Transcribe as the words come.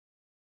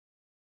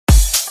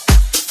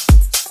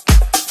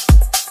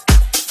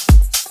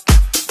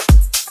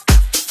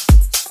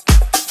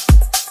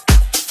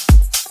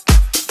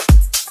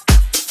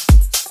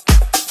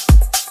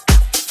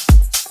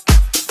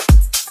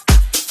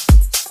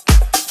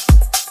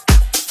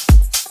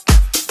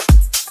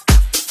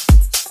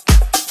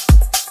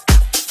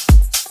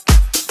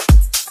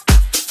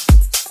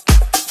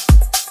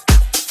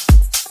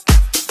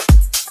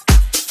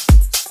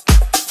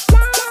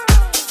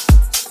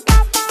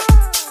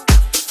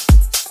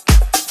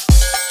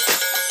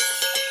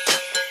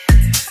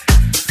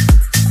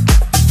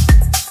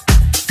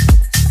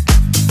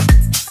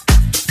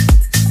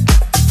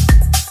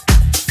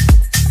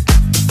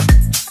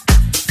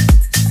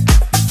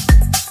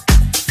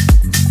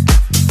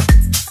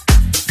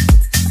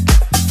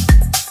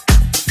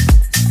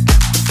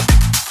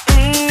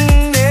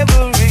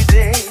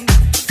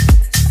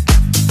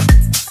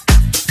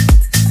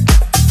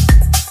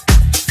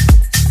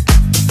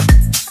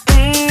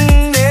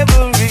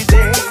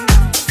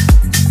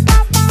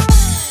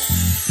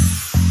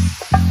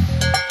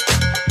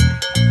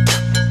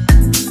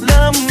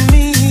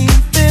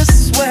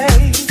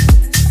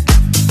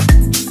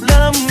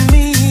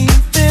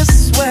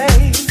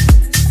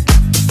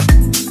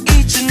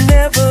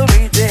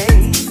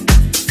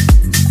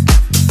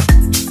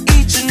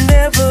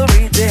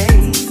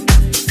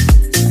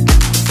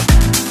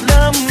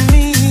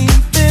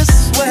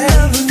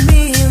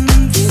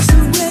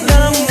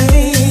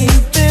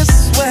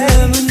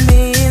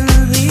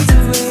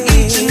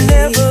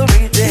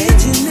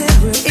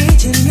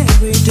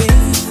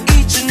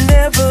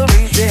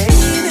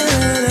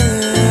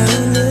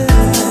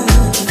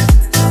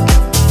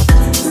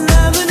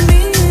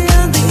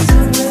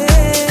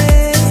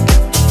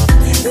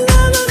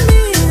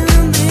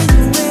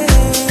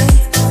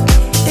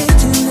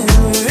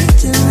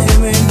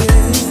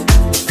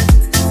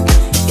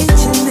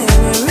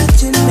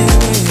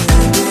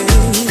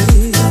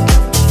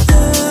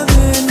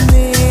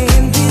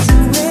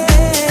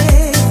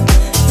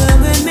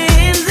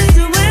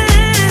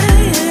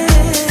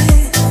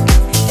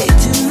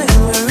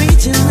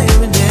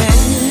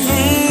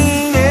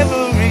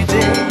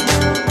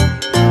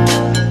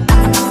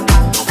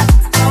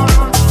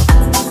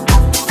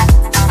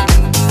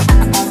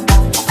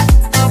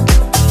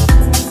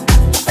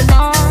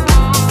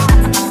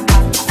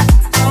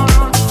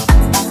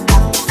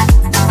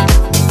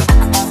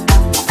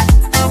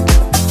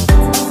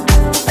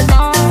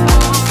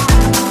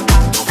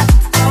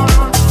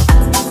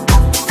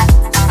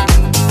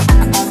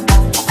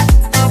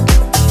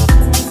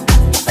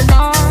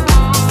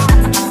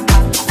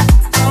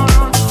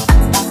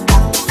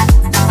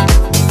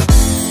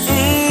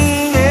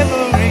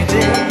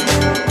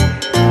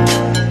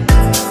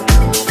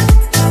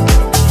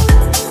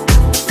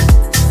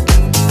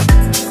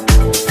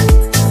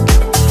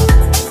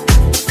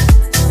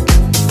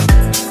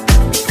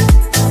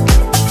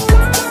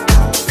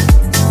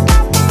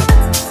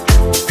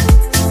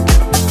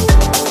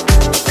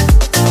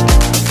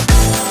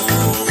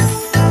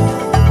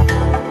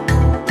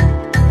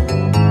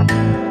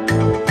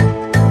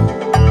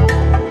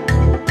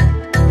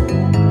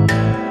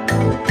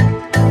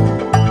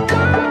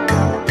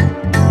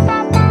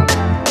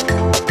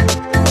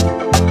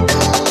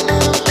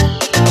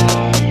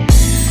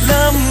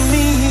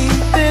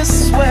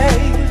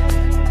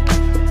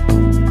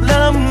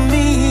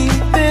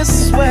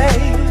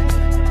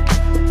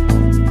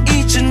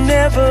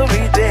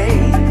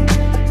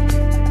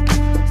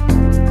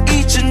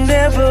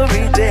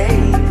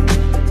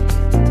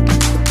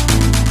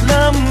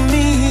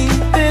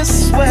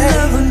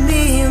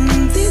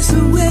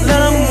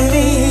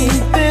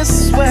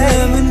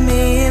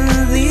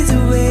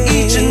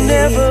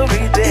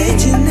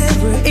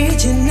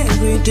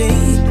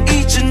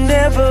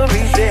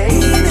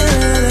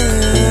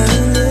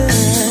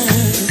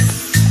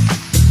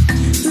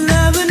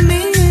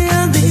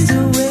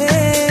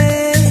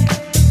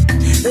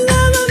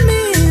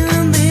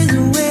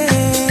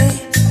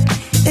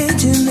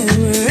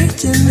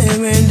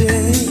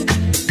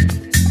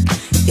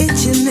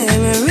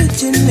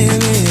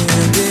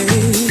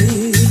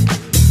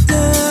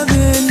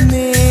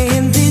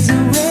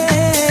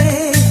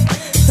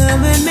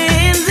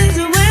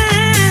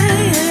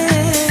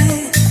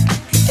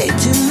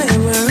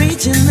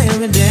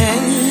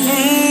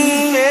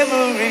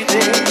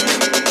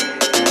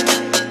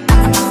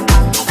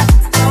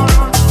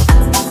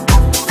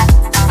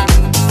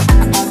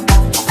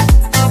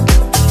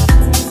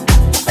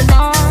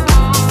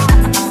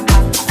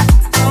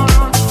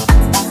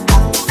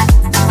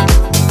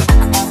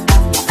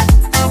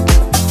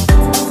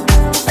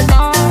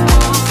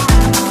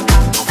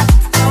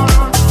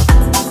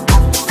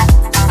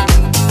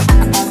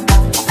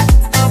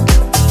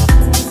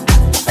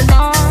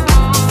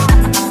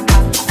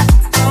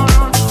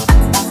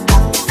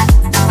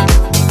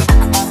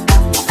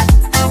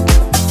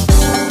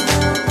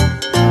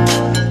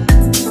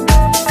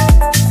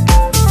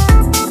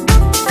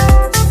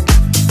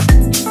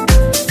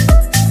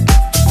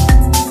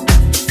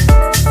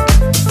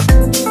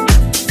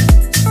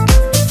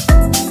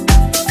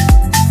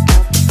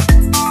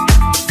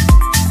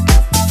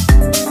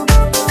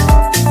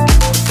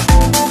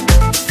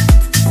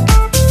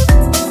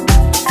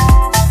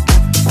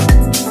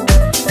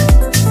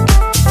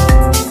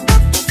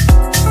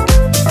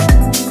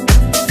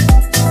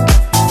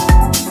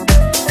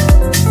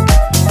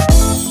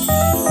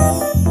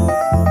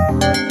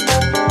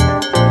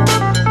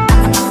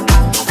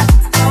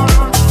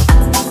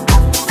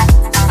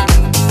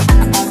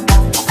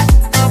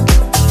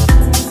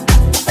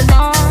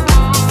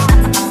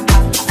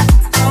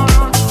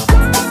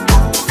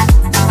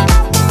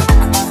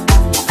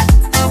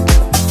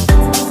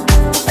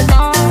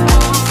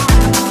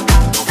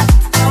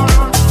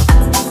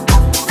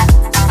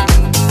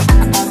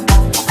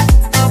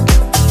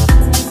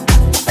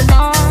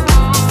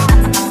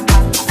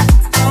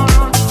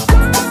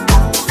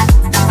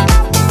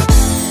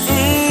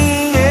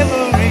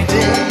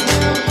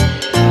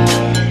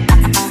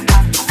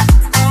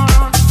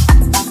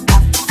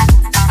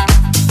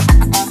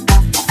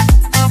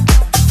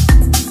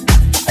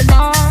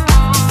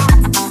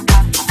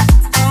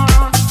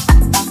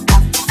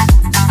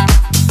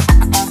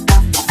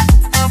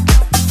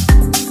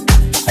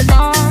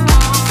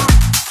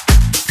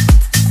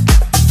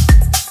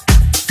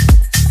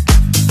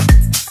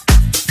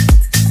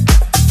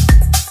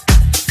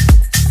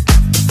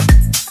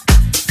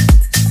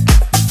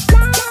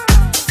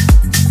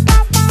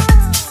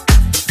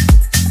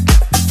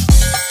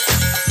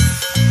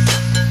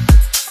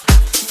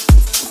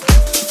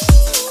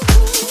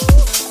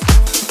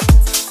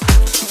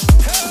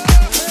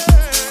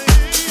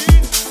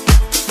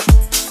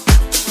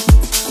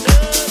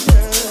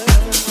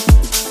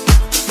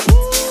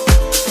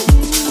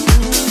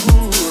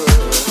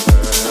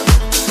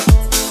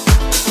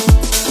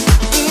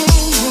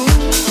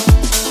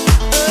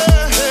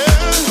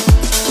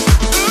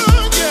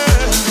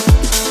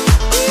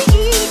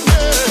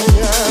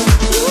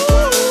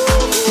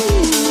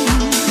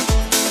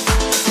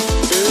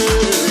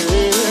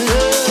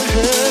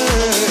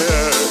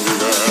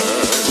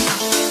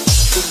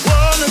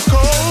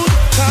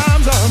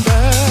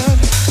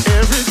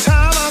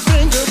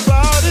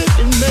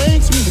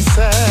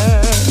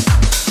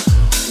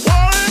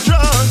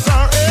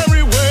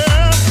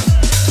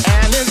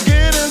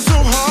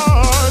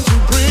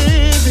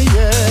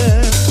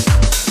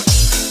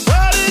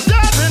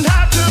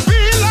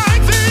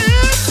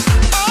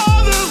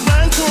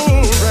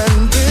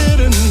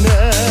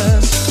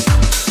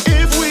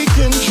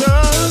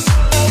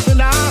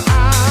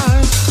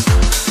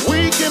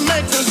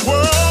make this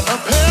world a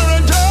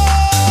paradise.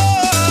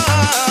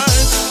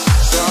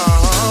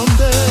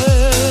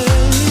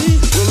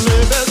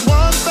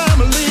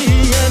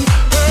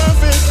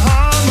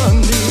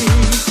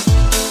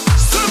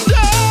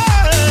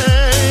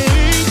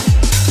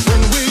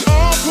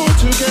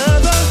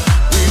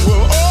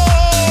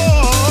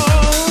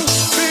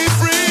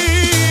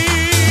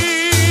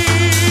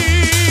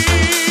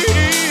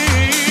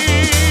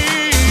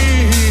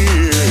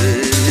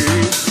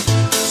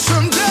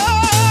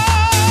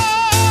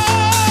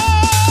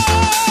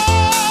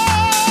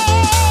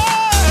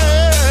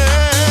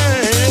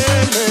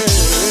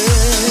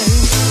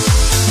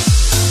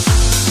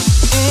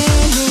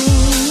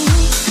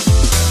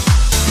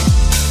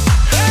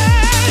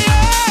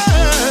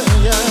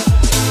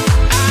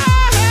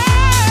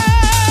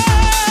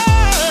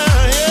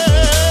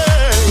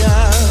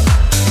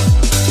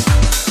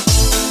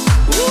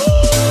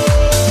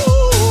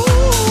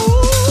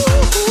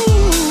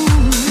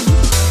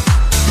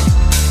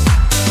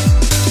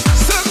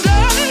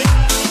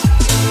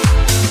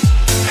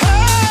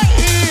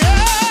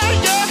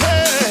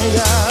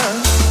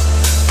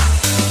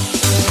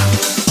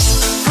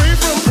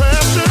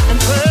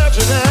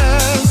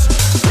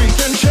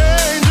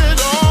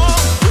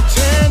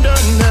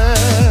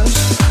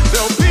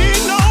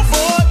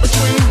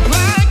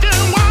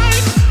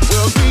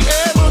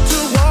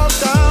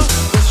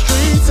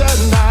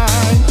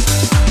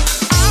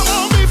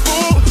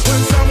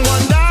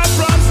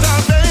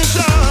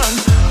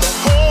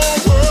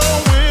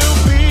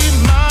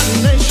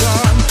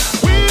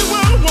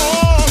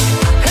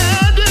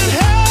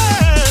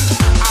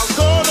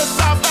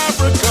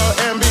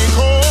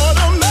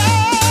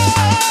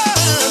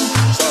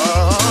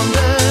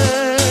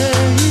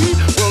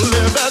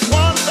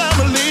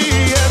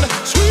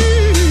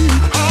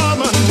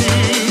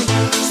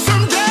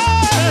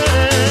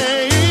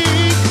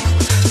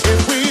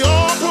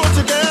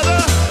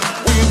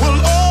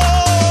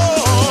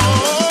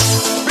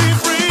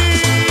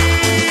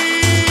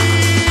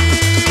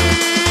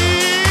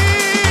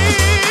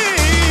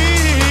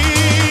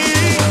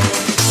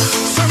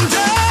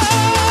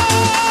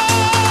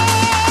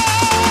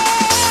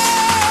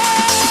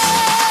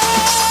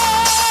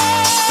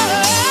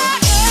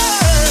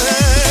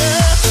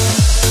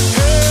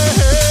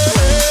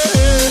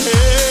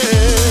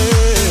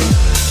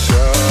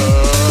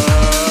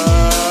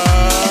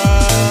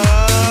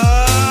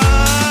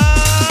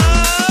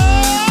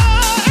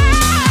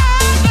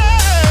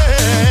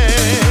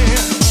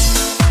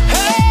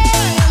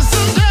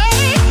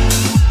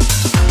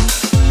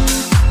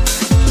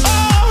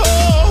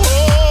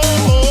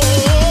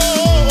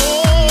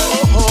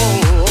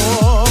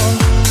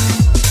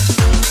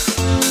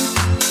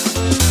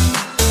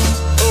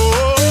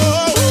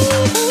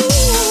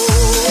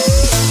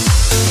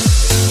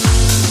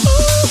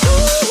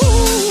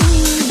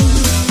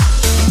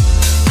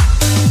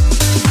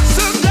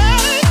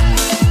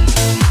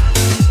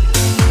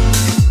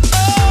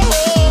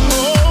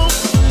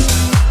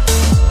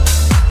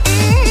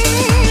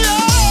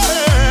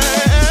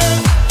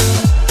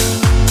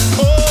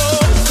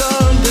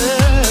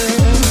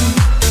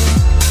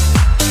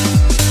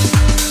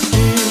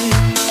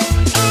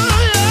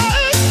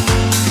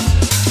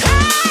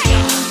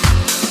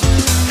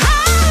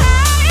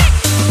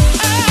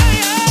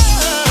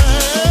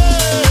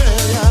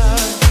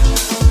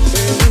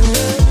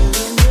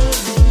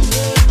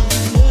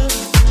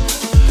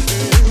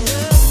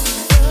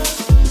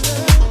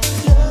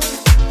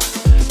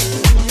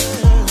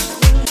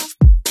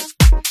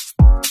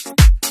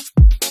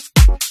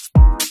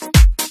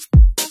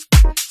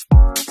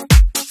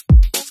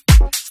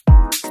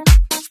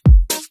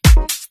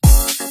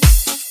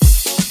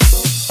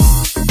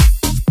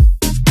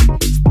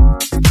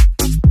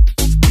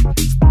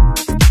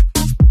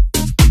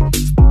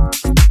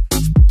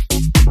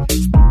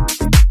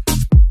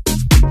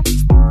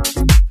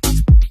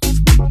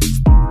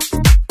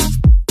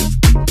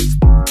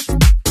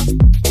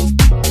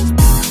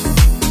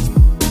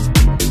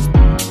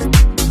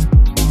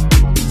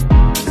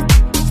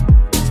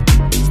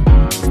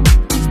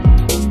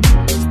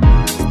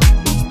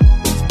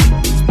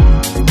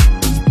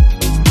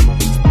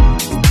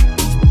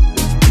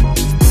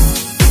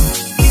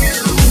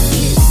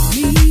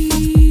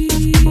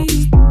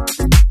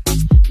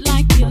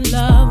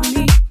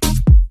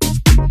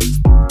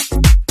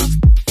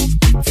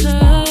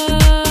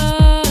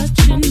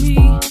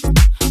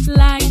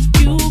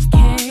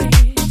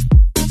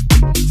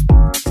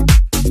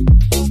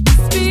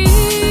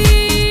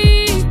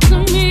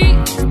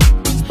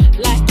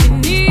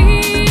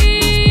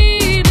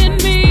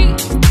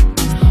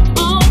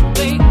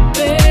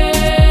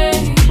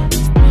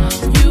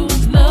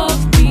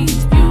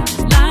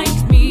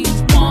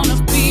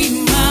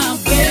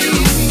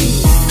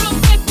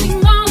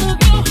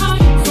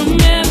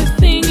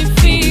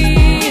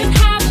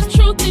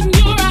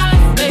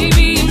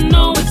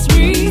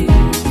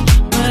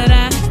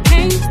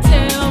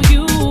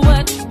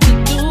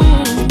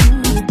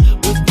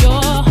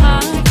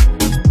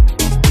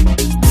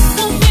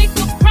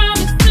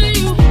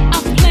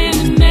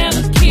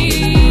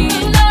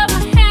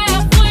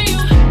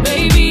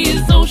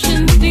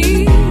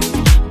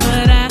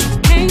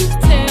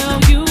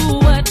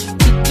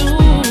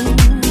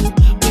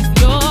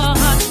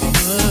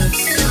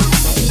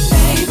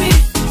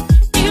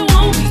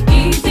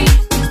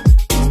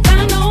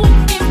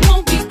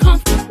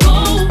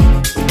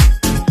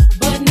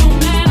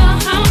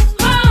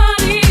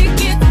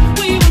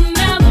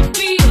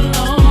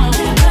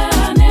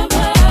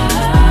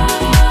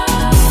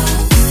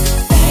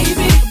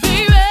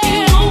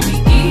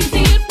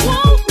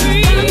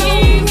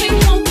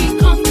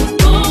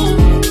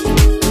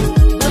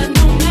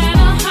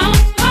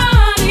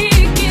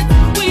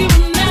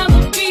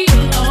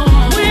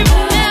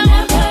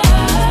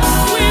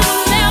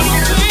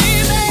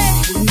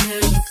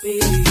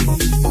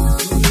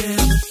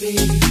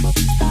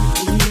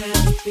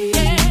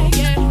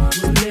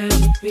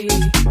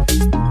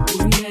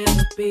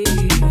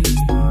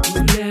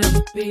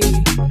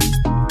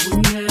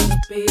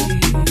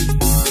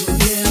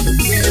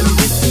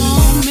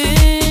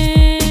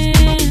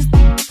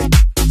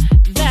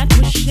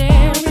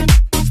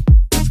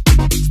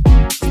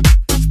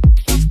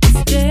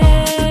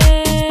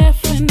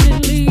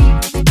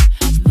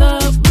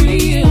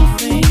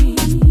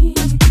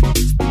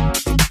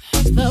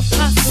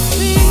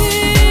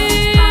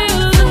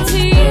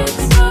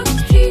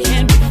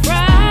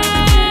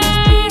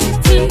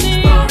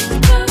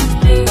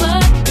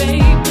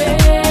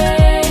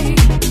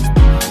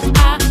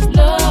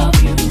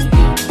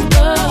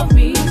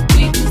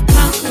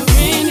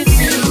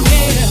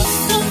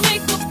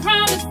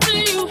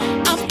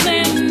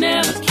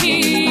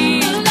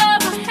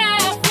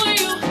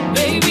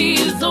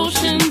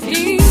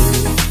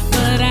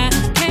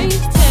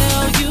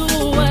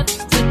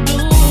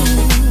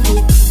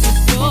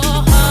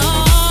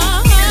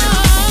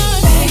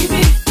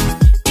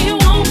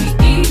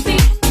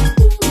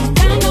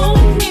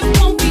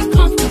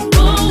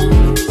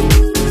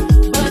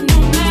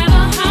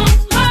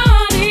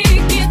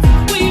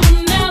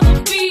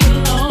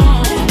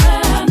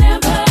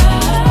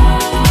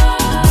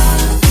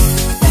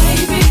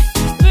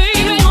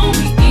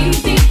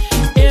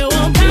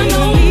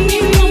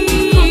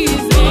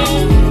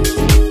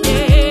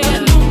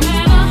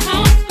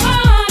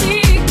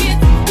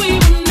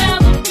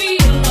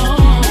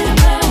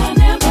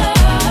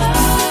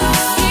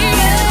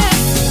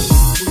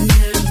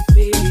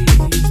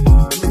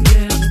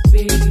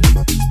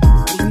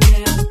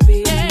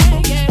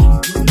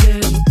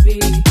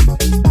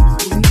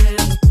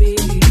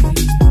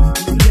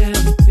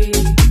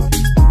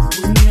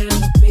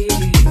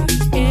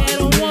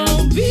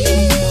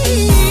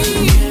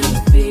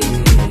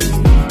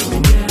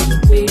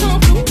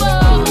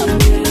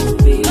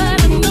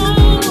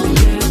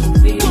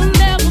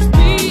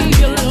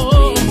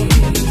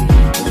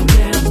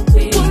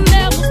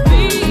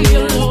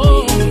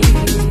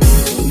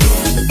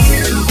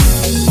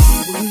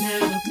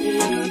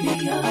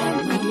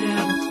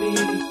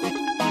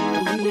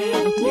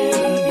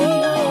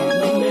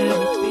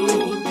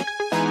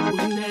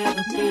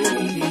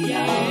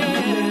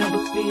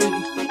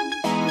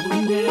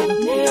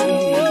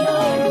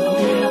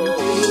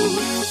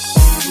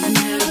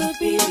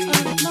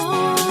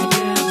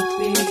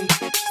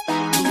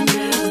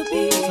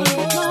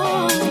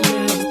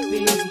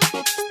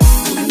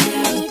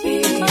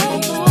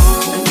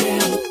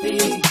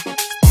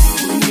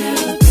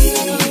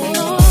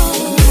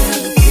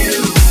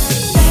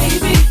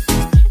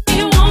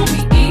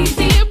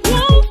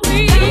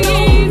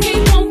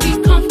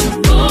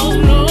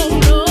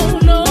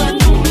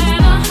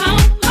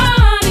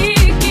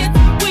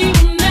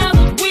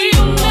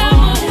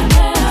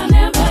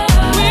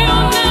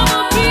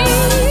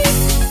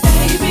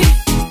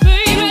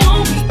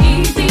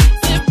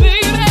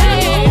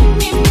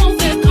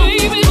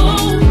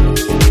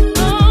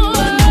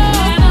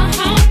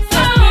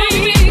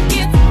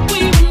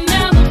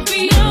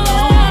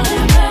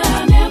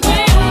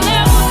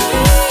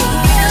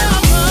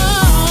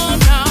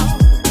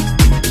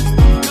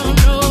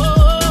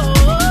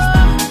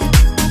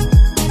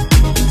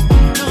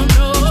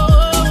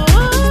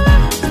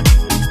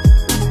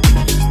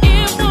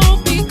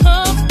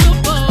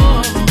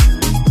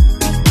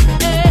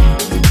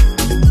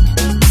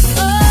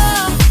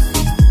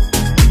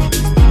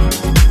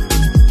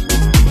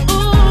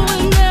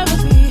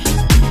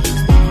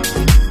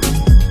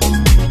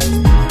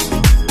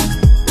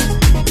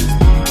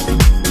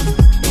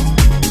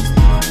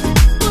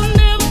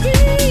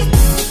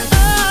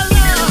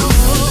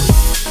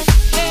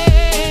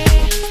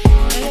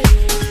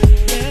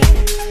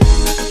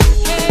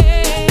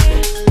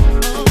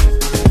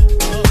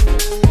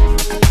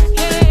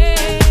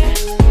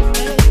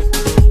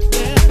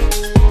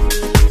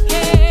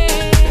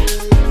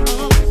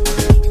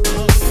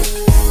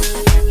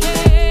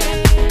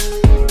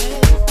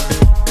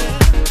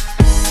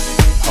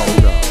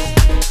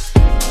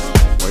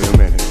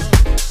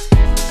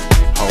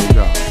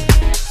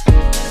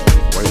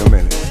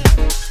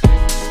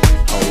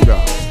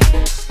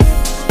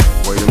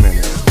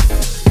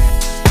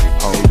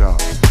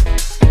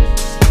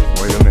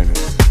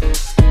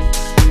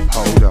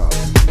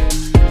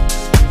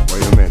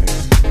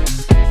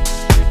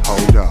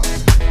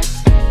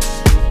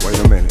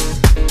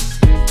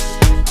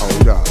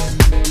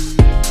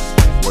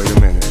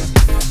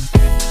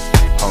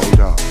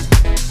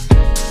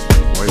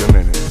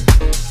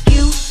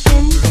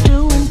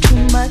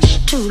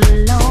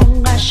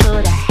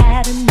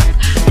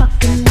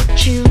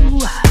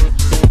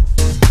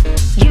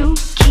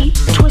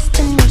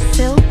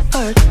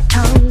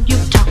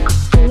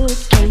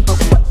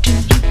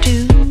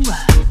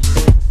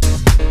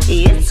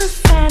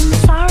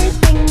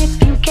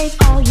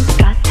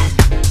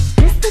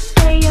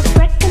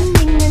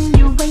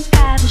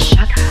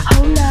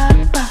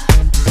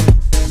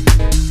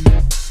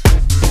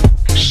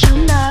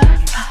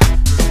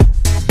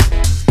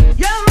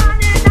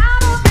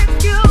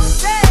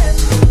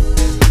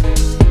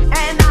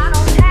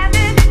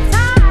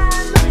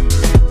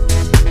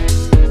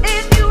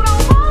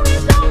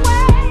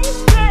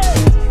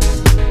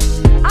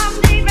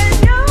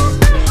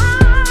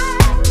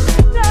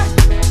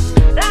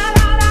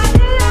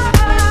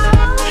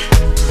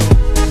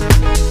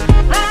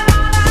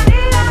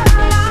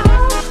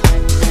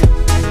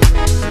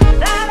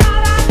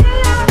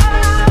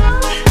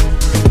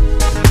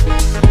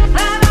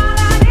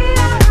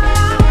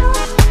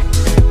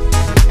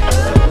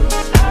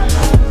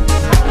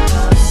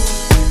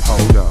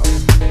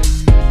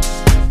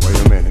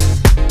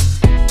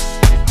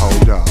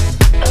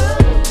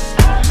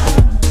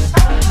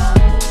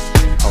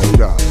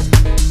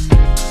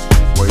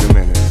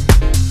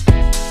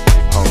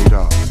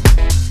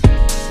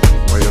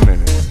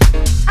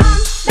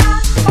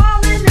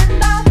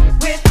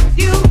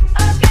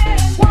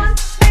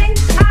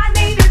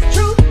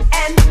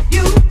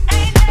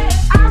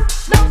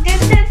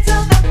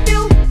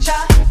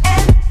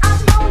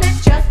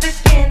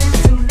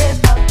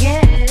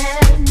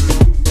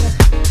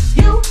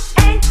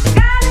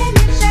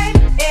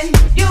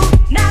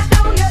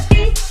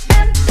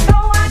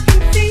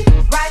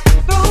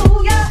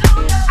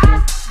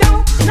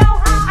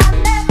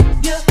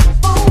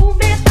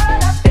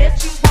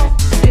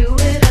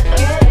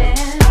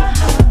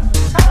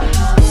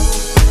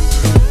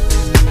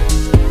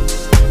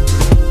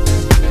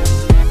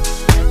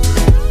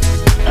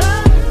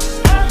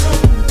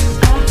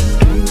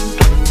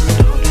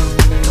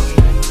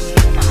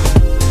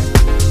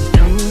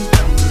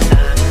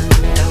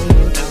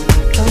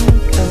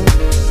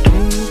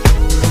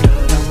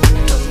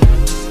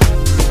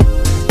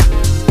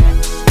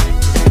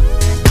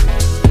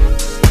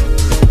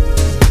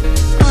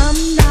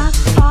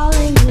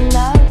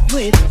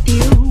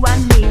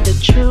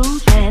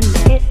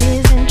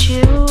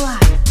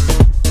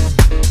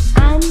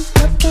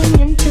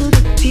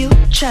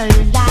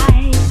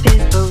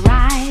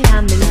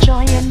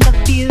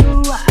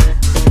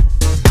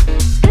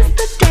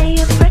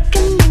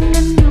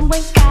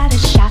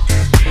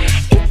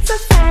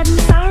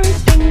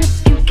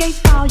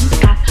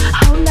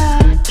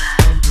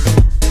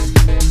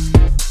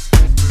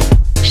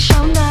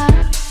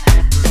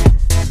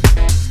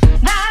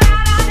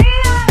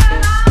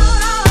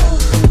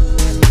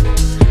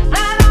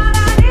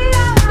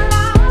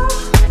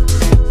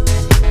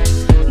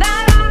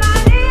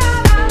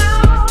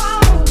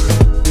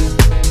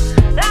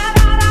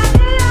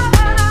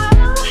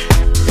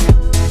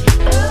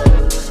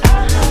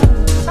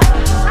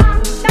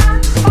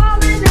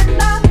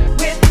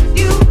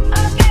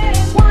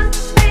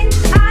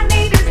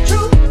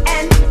 Truth.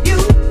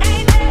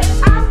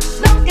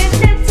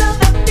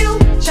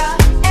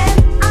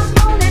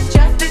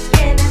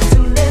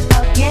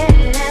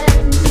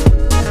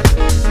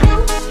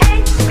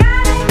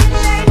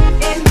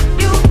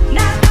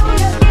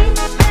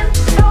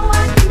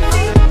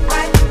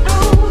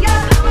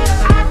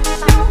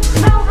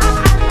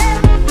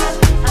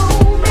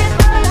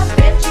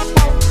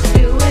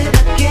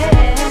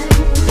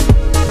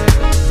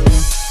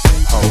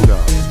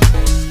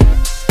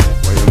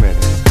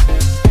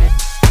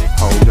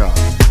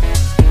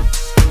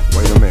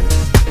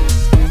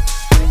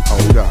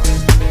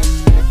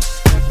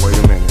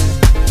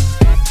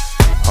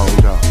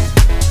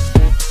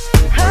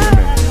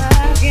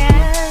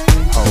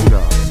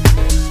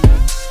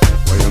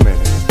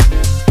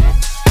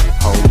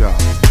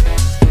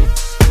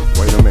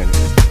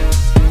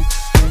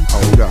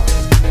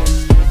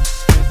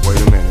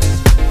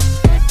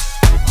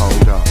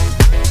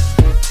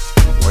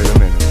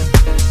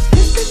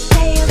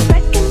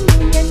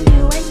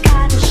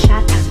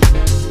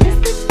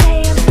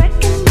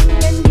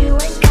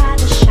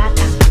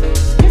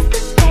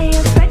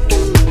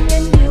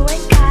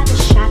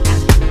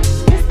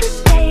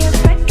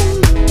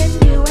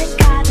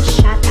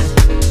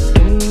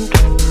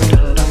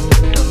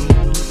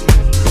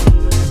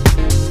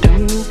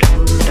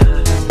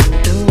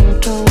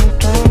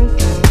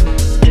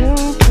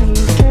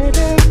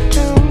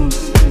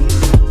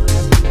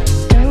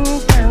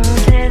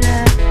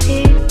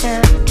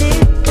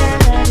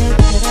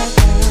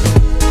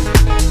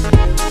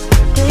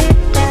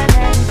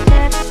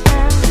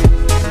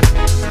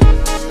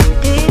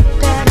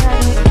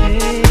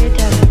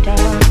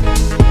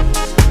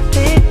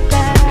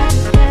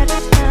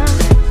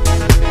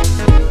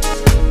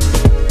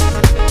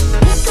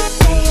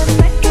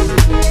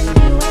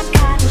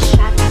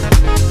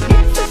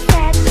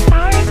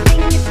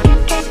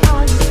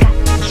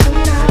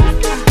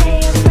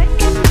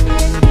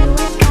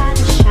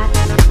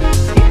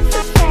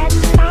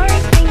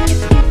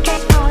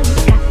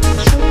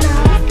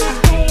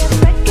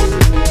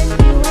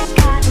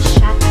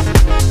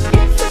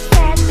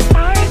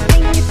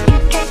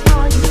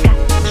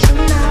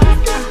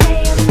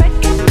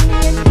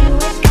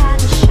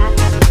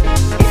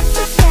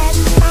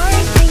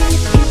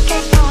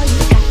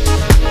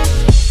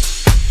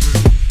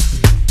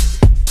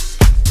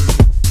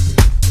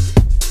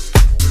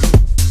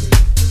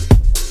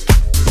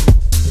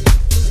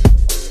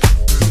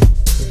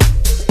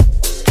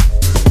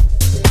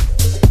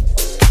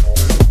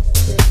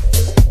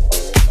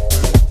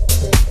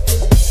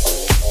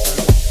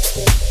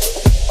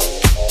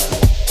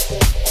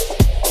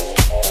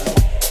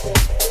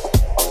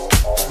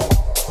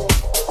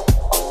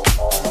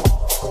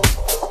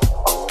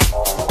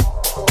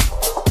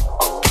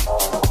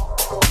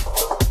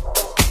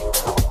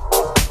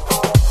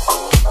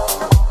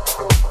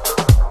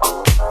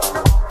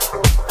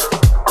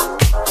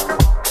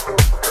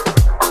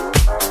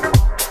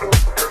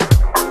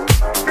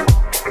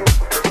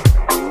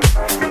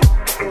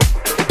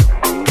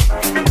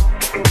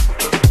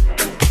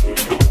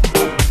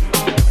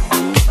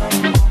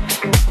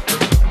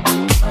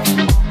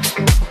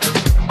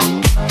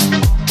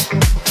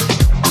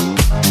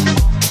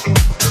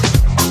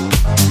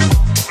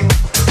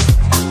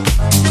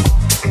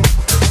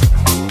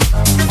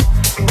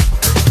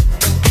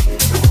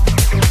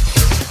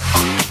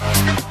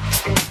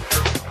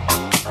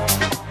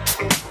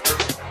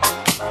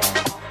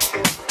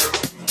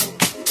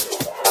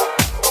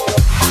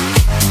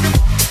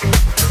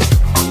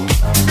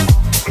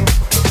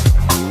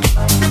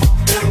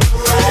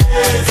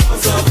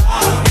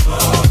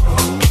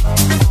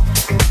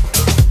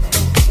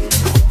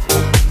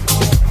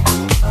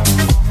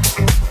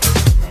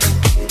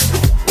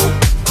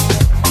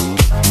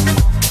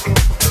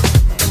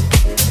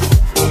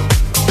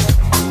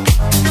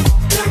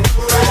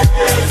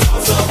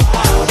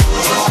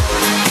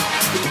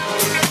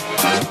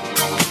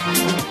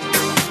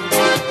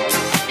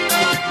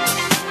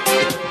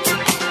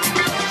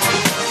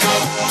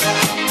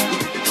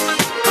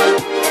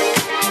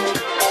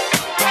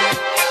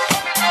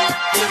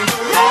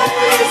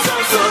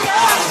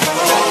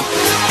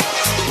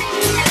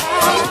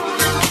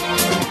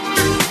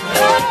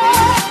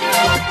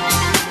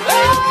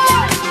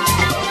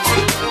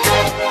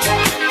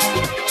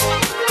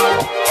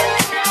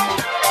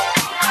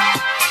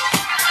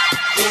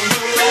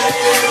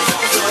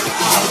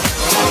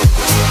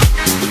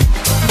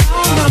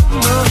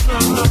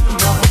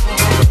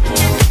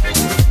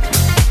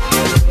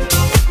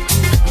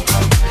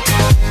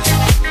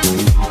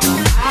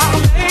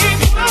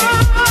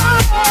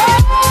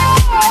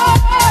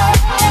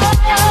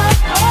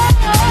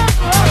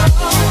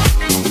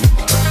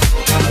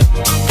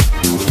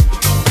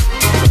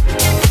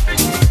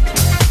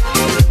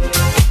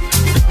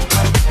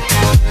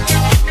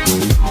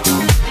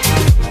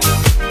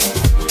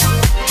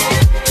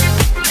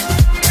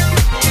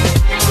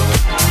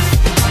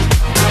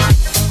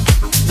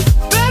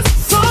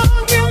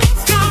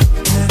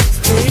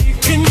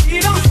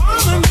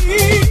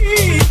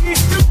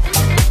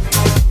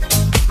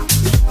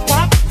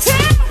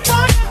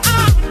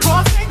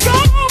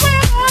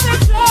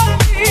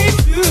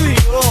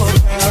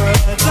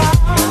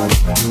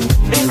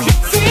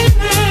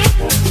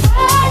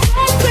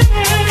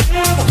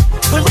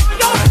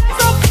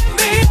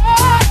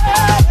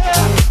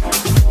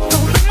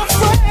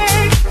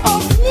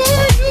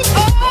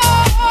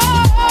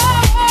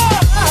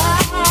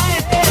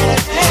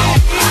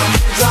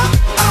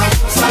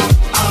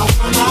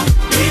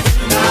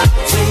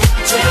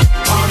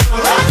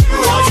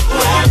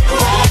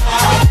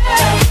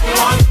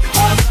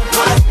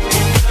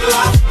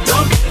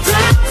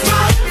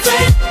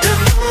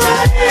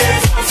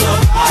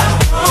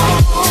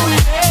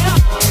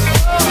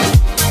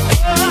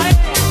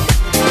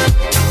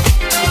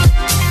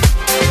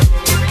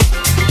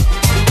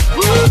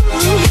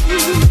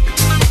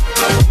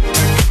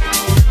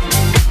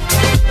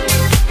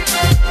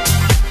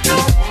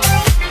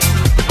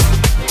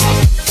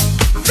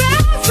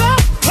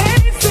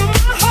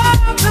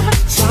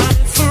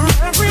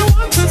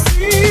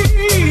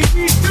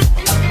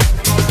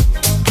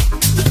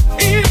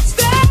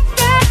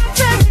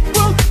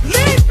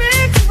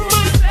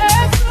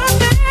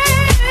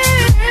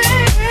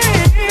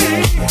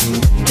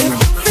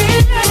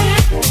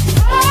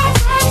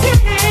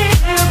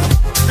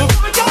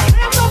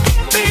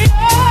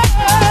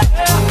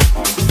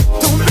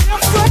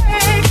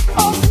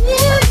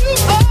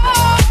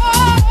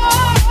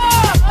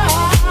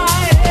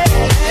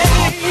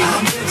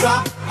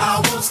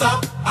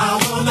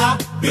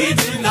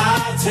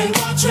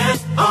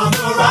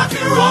 rock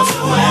and roll to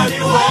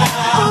anywhere.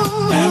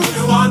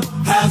 Everyone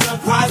has a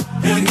price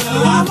in the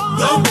life.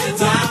 Don't be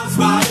down,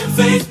 smiling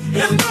face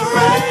in the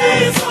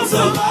rays of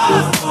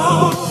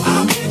survival.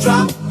 I'll be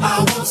dropped, I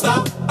won't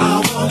stop, I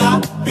will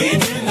not be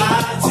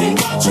denied. Take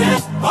my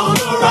chance on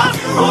the rock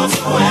and roll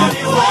to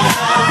anywhere.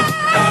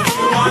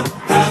 Everyone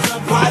has a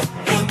price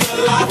in the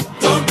life.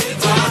 Don't be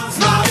down,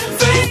 smiling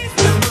face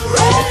in the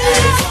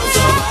rays of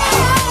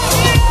survival.